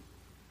Israel.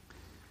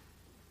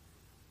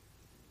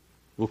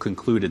 We'll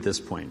conclude at this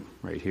point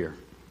right here.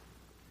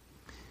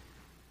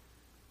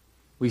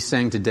 We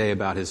sang today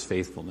about his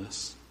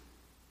faithfulness.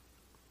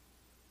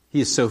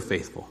 He is so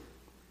faithful.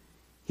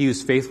 He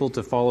was faithful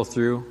to follow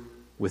through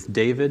with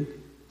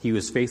David. He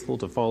was faithful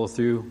to follow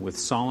through with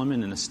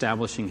Solomon in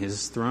establishing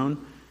his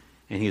throne.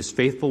 And he is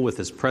faithful with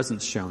his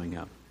presence showing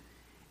up.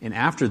 And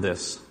after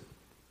this,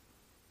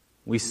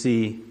 we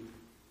see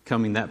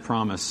coming that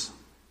promise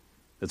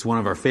that's one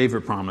of our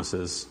favorite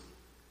promises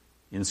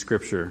in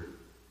Scripture,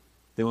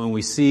 that when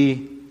we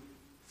see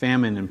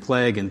famine and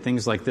plague and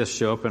things like this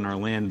show up in our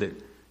land, that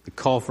the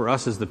call for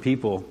us as the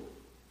people,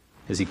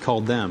 as he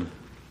called them,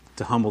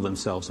 to humble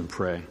themselves and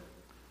pray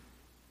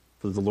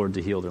for the Lord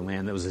to heal their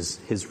land. That was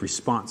his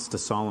response to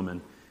Solomon.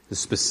 It was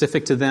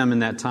specific to them in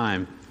that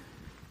time,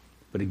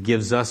 but it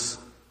gives us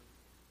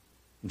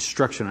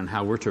instruction on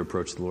how we're to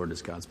approach the Lord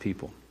as God's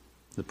people.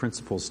 The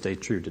principles stay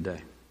true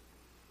today.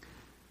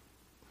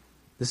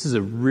 This is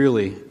a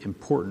really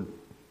important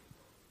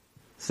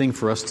thing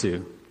for us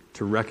to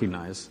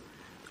recognize.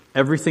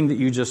 Everything that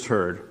you just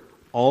heard,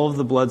 all of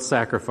the blood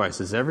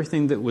sacrifices,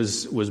 everything that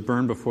was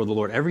burned before the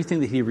Lord,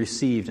 everything that he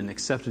received and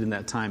accepted in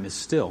that time is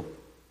still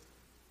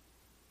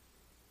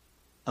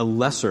a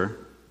lesser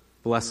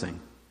blessing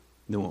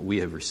than what we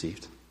have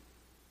received.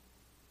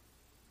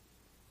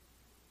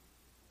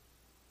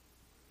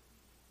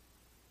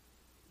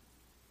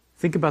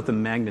 Think about the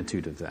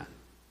magnitude of that.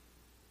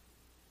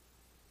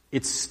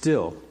 It's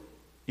still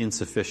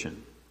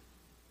insufficient.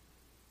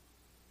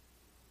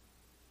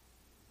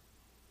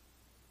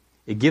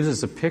 It gives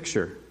us a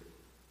picture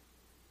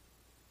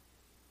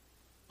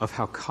of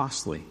how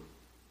costly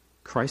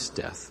Christ's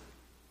death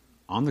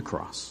on the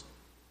cross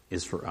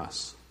is for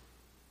us,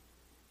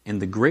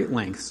 and the great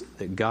lengths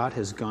that God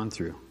has gone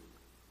through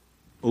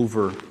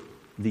over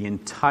the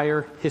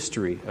entire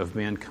history of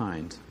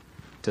mankind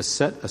to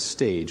set a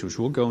stage, which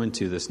we'll go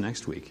into this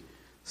next week,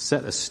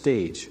 set a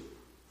stage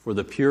for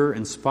the pure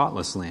and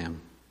spotless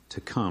Lamb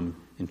to come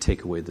and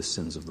take away the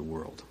sins of the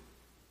world.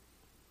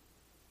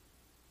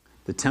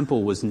 The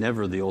temple was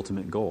never the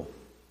ultimate goal.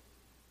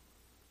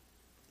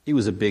 It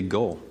was a big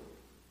goal.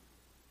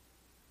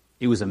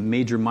 It was a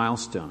major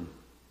milestone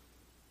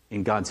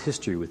in God's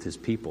history with his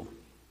people.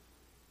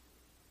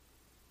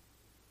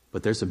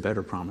 But there's a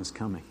better promise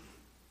coming.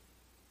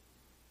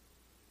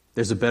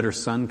 There's a better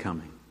son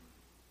coming.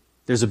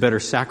 There's a better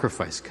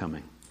sacrifice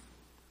coming.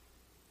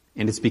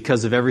 And it's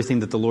because of everything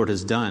that the Lord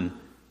has done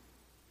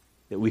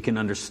that we can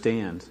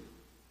understand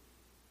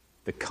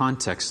the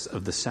context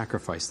of the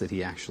sacrifice that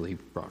he actually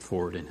brought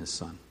forward in his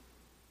son.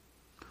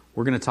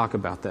 We're going to talk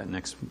about that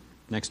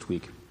next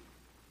week.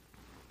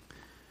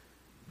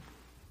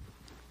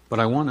 But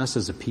I want us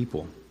as a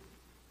people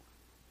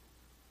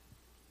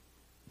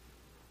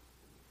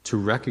to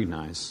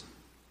recognize,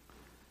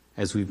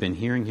 as we've been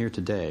hearing here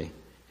today,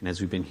 and as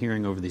we've been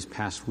hearing over these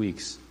past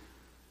weeks,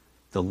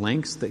 the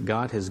lengths that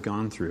God has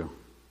gone through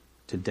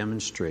to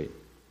demonstrate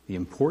the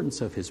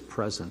importance of His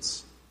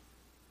presence,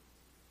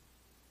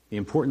 the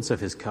importance of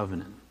His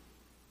covenant,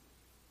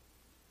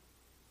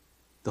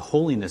 the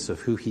holiness of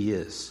who He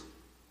is,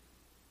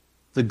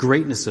 the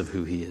greatness of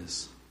who He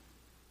is.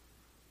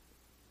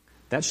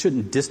 That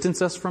shouldn't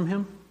distance us from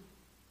Him.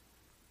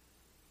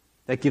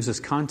 That gives us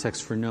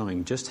context for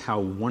knowing just how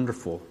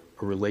wonderful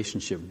a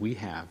relationship we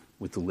have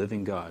with the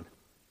living God,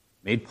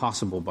 made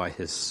possible by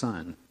His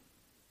Son,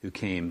 who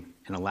came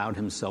and allowed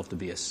Himself to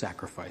be a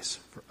sacrifice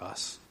for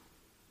us.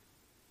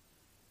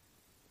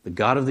 The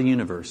God of the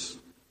universe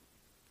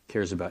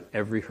cares about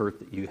every hurt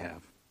that you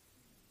have.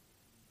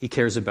 He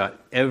cares about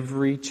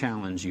every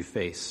challenge you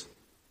face.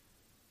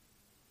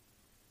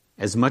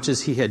 As much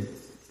as He had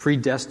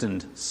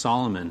predestined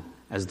Solomon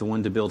as the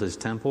one to build his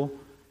temple,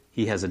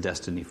 He has a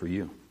destiny for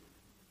you.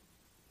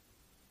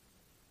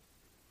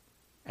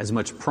 As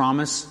much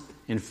promise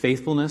and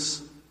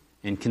faithfulness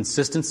and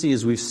consistency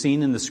as we've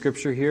seen in the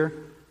Scripture here,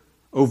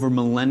 over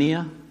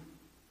millennia,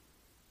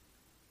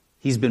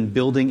 He's been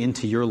building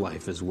into your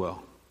life as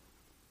well.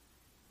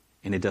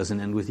 And it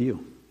doesn't end with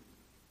you.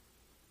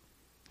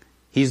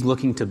 He's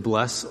looking to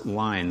bless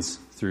lines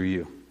through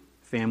you,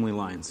 family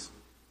lines.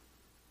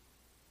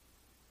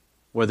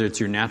 Whether it's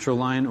your natural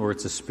line or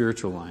it's a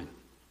spiritual line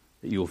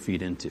that you will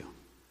feed into.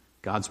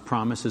 God's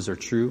promises are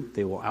true.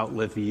 They will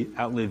outlive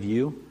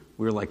you.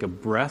 We're like a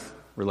breath.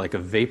 We're like a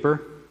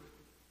vapor.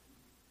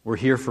 We're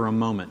here for a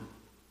moment.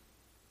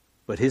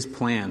 But His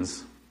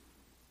plans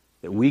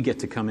that we get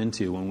to come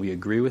into when we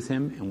agree with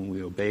Him and when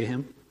we obey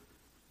Him,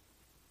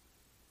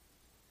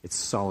 it's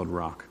solid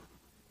rock.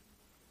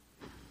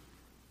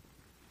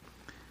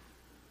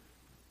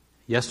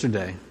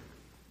 Yesterday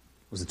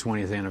was the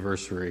 20th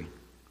anniversary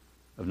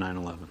of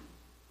 9/11.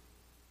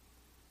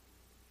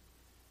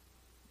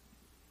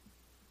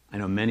 I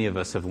know many of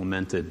us have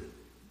lamented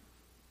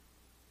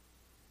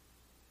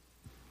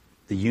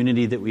the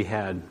unity that we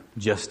had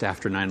just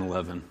after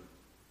 9/11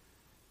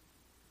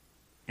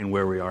 and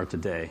where we are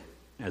today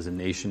as a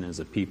nation, as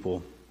a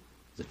people,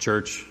 as a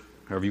church,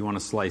 however you want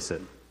to slice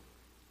it.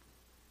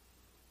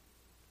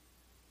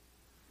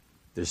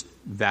 There's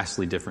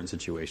vastly different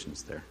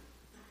situations there.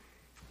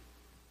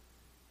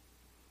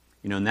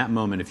 You know, in that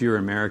moment, if you're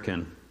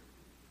American,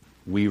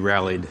 we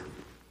rallied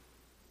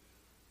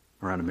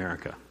around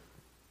America.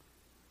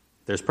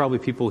 There's probably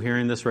people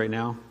hearing this right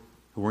now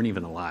who weren't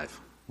even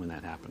alive when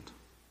that happened.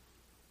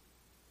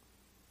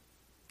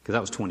 Because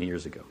that was 20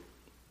 years ago.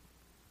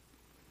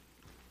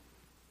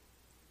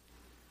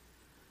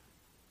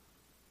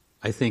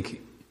 I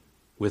think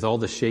with all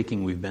the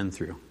shaking we've been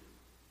through,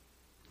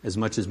 as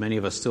much as many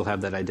of us still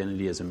have that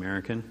identity as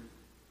American,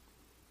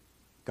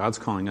 God's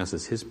calling us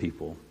as His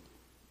people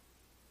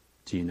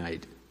to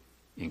unite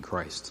in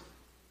Christ.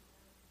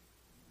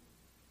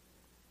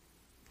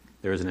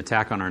 There was an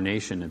attack on our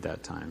nation at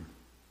that time.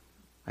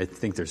 I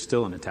think there's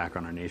still an attack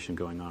on our nation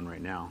going on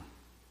right now.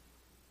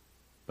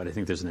 But I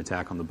think there's an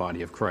attack on the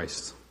body of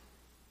Christ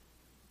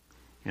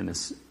and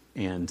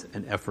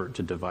an effort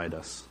to divide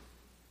us.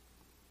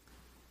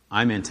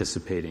 I'm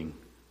anticipating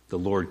the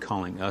Lord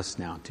calling us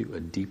now to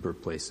a deeper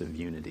place of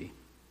unity.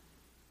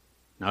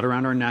 Not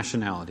around our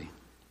nationality,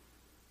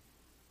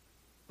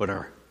 but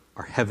our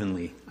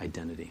heavenly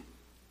identity.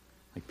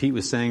 Like Pete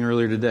was saying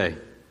earlier today,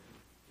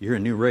 you're a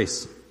new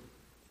race.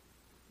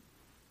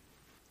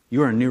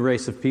 You are a new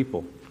race of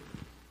people,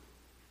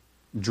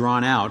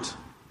 drawn out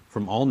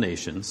from all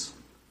nations,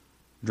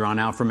 drawn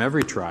out from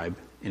every tribe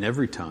and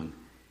every tongue,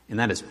 and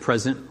that is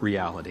present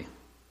reality.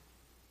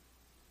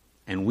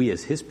 And we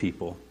as His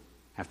people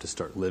have to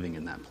start living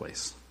in that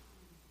place.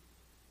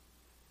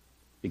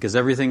 Because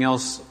everything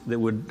else that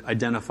would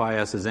identify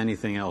us as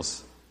anything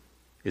else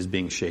is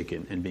being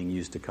shaken and being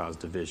used to cause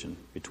division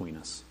between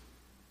us.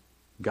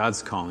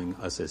 God's calling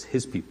us as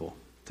His people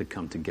to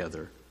come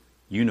together,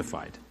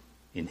 unified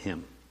in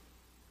Him.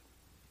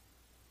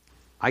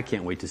 I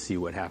can't wait to see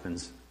what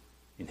happens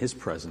in His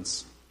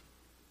presence,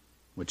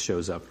 which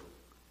shows up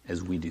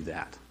as we do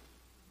that.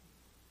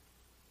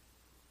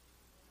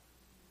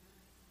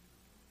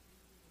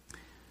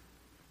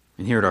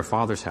 And here at our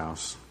Father's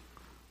house,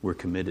 we're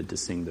committed to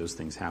seeing those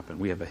things happen.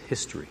 We have a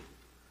history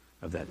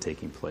of that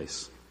taking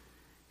place.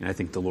 And I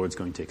think the Lord's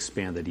going to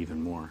expand that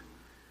even more.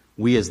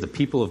 We as the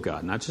people of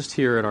God, not just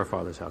here at our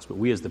Father's house, but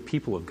we as the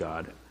people of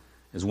God,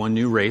 as one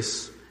new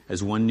race,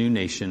 as one new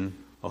nation,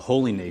 a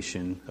holy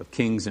nation of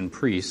kings and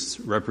priests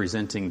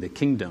representing the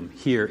kingdom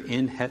here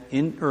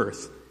in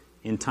earth,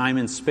 in time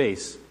and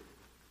space,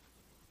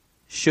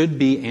 should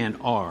be and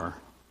are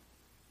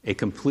a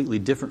completely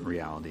different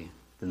reality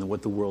than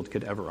what the world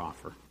could ever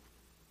offer.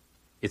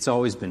 It's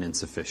always been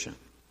insufficient.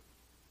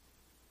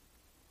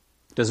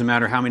 It doesn't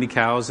matter how many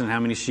cows and how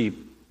many sheep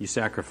you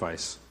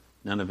sacrifice,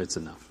 none of it's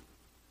enough.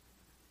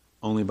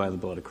 Only by the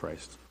blood of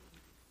Christ.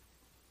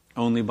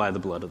 Only by the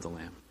blood of the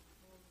Lamb.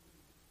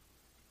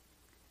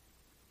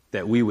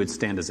 That we would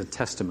stand as a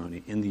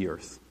testimony in the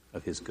earth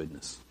of His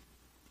goodness.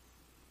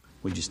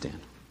 Would you stand?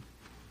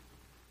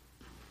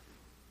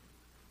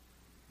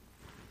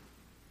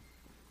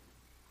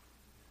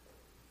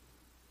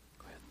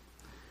 Go ahead.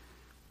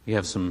 We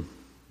have some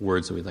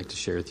words that we'd like to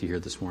share with you here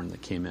this morning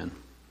that came in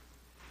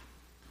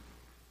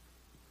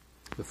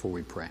before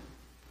we pray.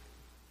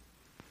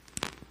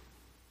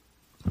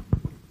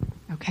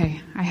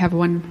 Okay, I have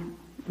one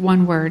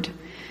word.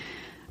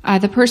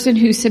 The person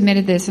who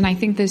submitted this, and I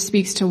think this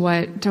speaks to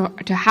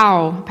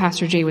how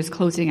Pastor Jay was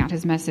closing out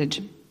his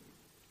message.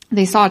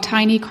 They saw a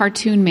tiny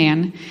cartoon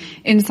man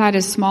inside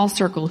a small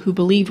circle who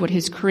believed what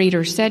his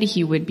creator said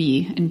he would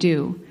be and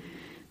do.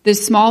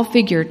 This small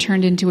figure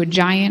turned into a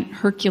giant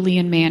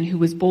Herculean man who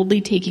was boldly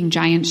taking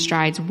giant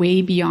strides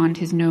way beyond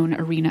his known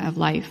arena of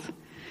life.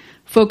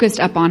 Focused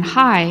up on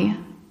high,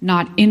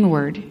 not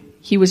inward,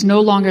 he was no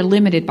longer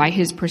limited by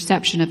his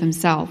perception of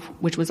himself,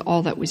 which was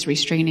all that was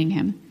restraining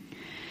him.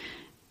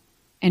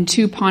 And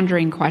two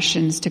pondering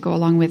questions to go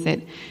along with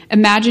it.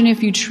 Imagine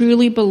if you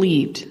truly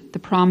believed the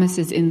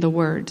promises in the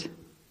Word.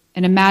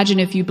 And imagine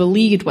if you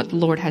believed what the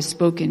Lord has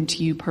spoken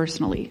to you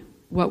personally.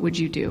 What would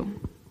you do?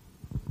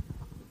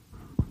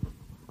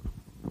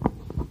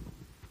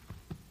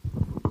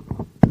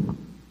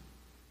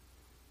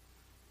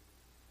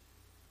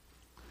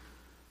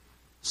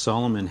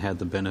 Solomon had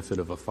the benefit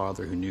of a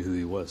father who knew who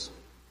he was.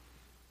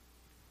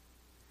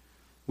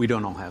 We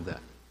don't all have that.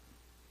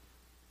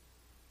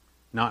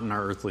 Not in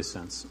our earthly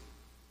sense.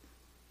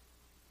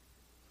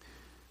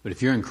 But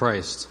if you're in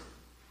Christ,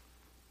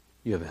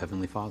 you have a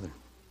heavenly Father.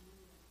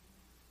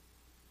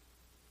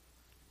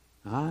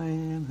 I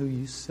am who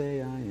you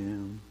say I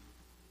am.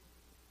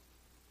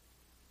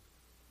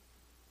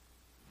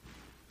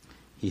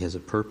 He has a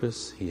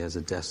purpose, he has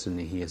a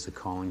destiny, he has a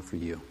calling for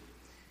you.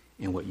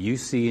 And what you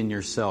see in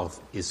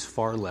yourself is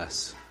far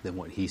less than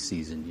what he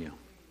sees in you.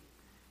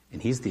 And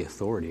he's the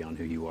authority on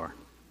who you are.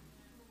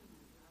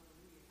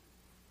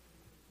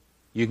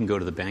 You can go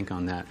to the bank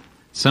on that.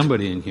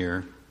 Somebody in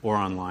here or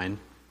online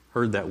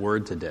heard that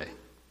word today.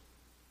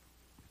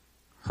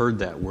 Heard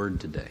that word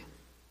today.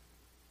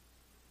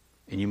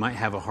 And you might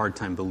have a hard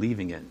time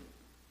believing it.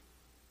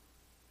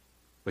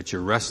 But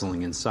you're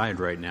wrestling inside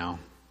right now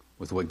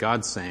with what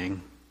God's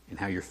saying and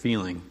how you're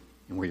feeling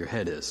and where your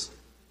head is.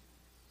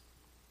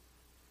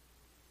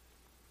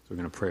 So we're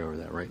going to pray over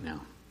that right now.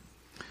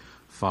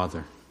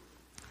 Father,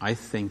 I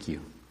thank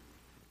you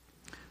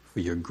for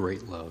your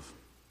great love.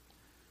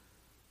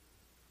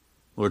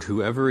 Lord,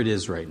 whoever it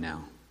is right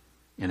now,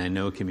 and I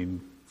know it can be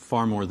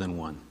far more than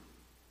one,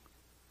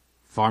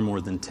 far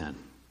more than 10,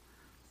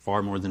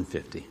 far more than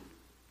 50,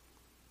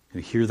 who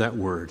hear that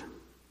word and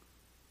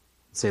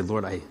say,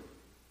 Lord, I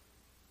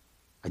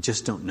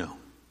just don't know.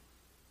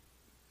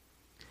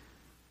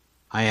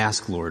 I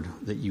ask, Lord,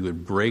 that you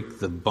would break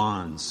the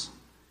bonds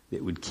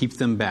that would keep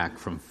them back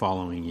from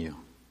following you.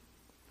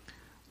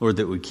 Lord,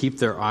 that would keep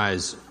their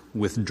eyes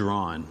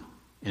withdrawn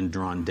and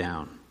drawn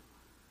down.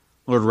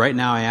 Lord, right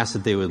now I ask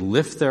that they would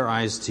lift their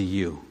eyes to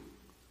you.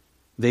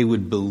 They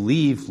would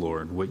believe,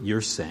 Lord, what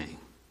you're saying.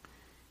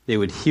 They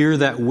would hear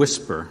that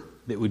whisper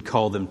that would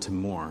call them to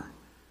more.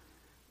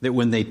 That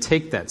when they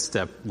take that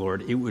step,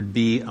 Lord, it would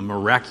be a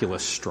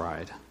miraculous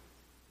stride.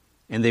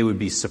 And they would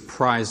be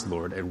surprised,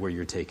 Lord, at where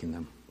you're taking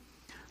them.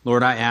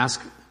 Lord, I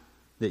ask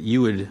that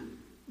you would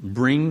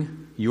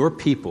bring your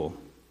people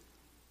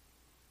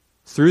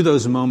through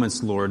those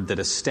moments, Lord, that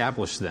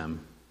establish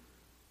them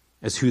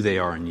as who they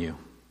are in you.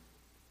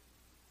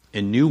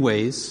 In new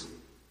ways,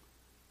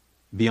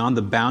 beyond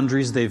the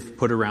boundaries they've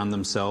put around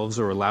themselves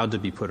or allowed to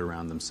be put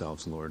around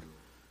themselves, Lord.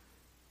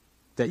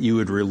 That you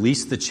would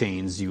release the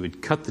chains, you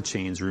would cut the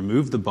chains,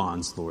 remove the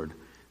bonds, Lord,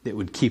 that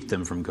would keep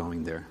them from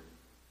going there.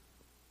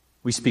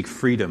 We speak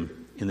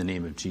freedom in the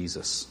name of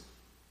Jesus.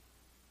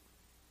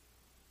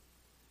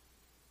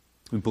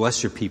 We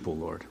bless your people,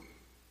 Lord.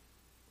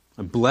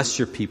 I bless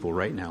your people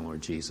right now,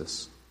 Lord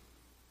Jesus.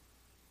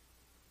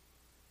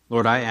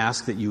 Lord, I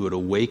ask that you would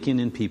awaken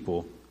in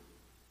people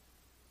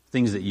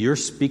things that you're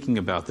speaking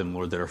about them,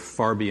 Lord, that are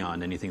far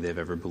beyond anything they've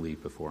ever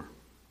believed before.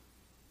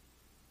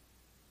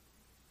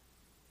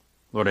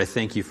 Lord, I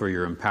thank you for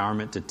your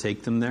empowerment to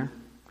take them there,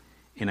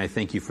 and I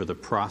thank you for the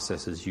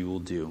processes you will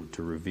do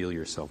to reveal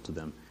yourself to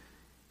them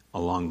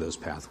along those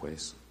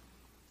pathways.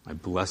 I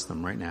bless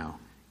them right now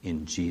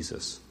in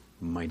Jesus'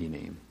 mighty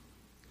name.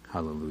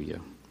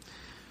 Hallelujah.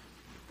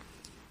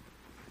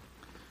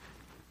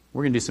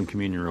 We're going to do some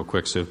communion real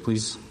quick, so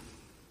please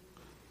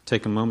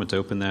take a moment to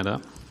open that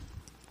up.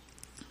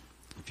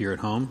 If you're at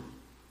home,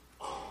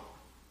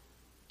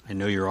 I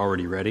know you're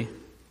already ready.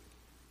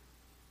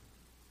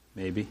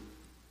 Maybe.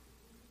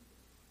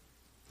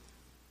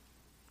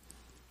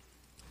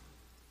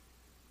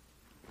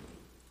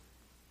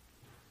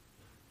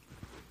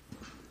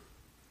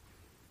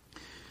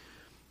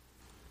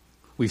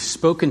 We've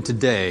spoken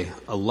today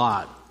a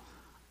lot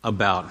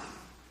about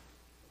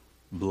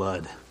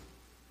blood,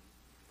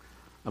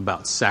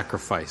 about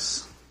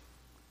sacrifice,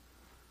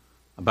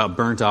 about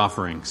burnt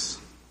offerings,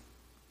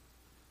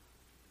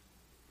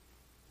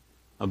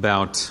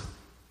 about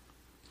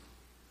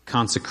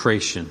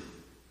consecration.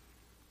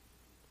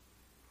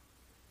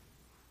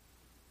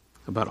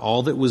 about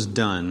all that was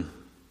done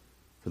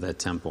for that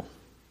temple.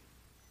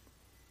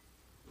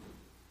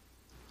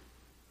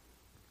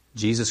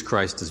 Jesus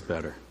Christ is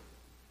better.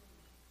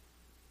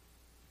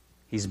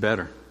 He's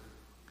better.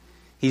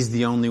 He's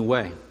the only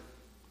way.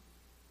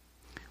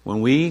 When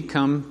we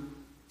come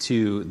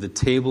to the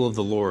table of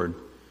the Lord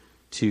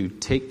to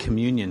take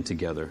communion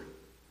together,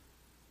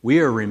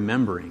 we are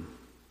remembering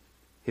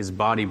His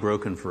body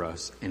broken for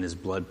us and His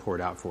blood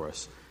poured out for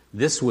us.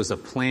 This was a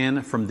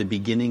plan from the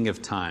beginning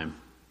of time.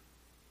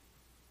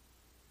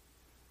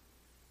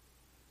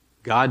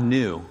 God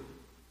knew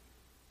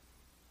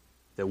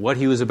that what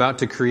He was about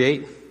to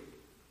create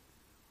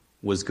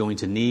was going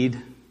to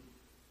need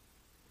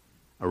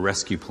a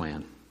rescue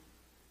plan.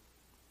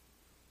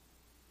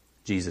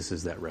 Jesus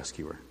is that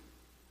rescuer.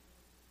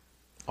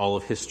 All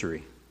of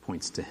history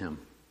points to Him.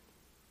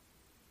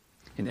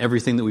 And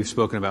everything that we've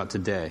spoken about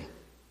today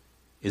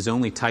is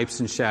only types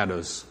and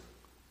shadows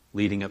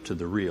leading up to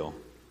the real,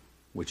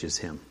 which is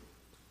Him.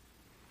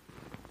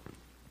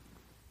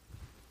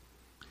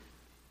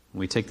 When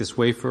we take this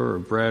wafer or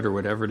bread or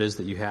whatever it is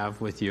that you have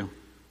with you,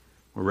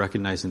 we're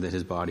recognizing that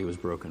His body was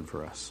broken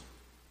for us.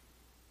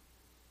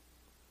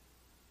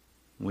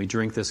 When we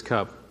drink this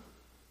cup,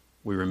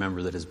 we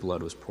remember that His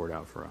blood was poured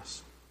out for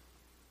us.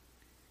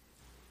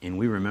 And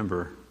we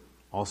remember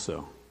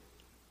also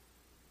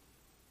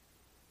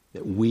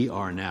that we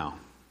are now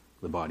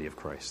the body of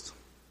Christ.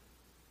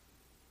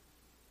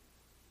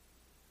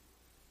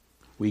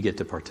 We get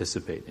to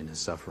participate in His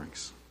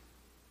sufferings.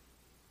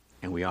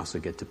 And we also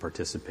get to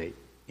participate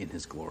in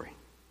His glory.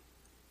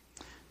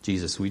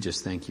 Jesus, we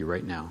just thank You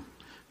right now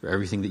for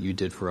everything that You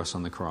did for us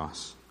on the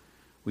cross.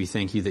 We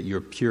thank You that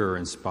You're pure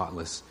and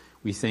spotless.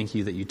 We thank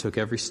You that You took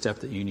every step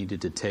that You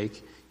needed to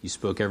take. You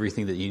spoke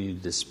everything that You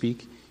needed to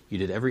speak. You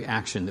did every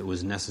action that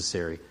was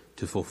necessary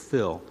to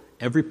fulfill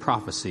every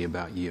prophecy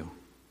about You.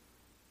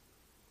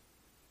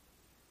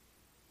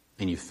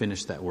 And You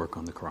finished that work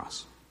on the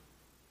cross.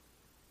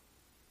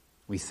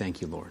 We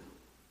thank You, Lord.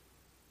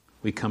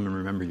 We come and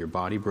remember Your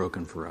body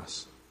broken for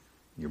us,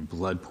 Your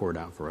blood poured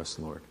out for us,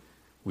 Lord,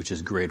 which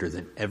is greater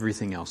than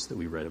everything else that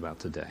we read about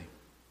today.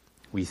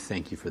 We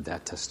thank You for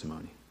that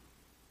testimony.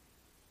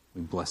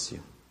 We bless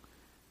You.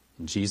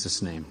 In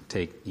Jesus' name,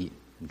 take, eat,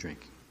 and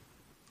drink.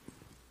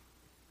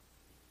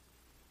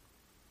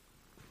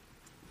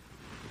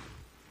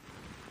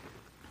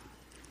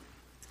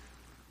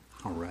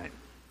 All right.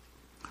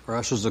 Our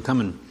ushers will come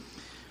and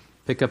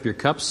pick up your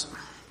cups.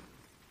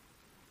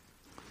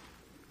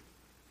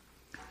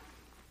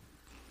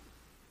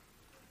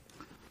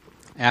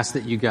 Ask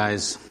that you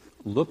guys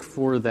look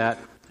for that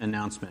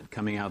announcement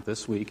coming out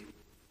this week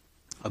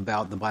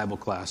about the Bible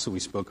class that we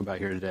spoke about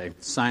here today.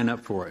 Sign up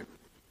for it.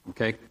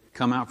 Okay?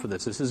 Come out for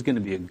this. This is going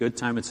to be a good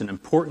time. It's an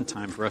important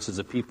time for us as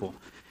a people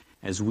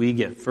as we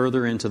get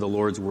further into the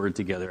Lord's Word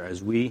together,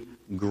 as we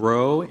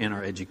grow in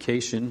our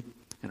education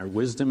and our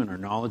wisdom and our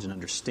knowledge and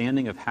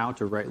understanding of how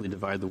to rightly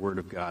divide the Word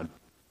of God.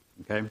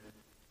 Okay?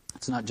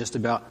 It's not just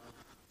about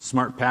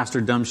smart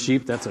pastor, dumb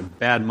sheep. That's a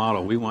bad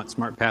model. We want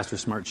smart pastor,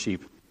 smart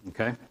sheep.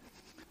 Okay?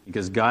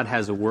 Because God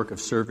has a work of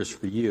service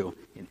for you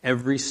in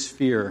every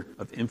sphere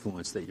of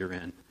influence that you're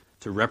in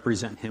to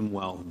represent Him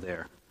well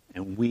there.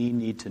 And we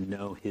need to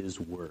know His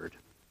Word.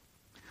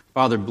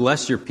 Father,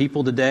 bless Your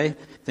people today.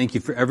 Thank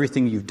You for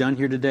everything You've done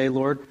here today,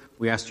 Lord.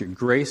 We ask Your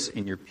grace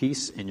and Your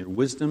peace and Your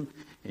wisdom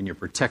and Your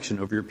protection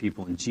over Your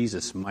people. In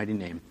Jesus' mighty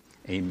name,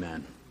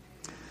 amen.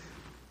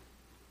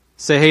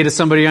 Say hey to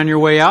somebody on your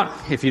way out.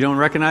 If you don't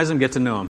recognize them, get to know them.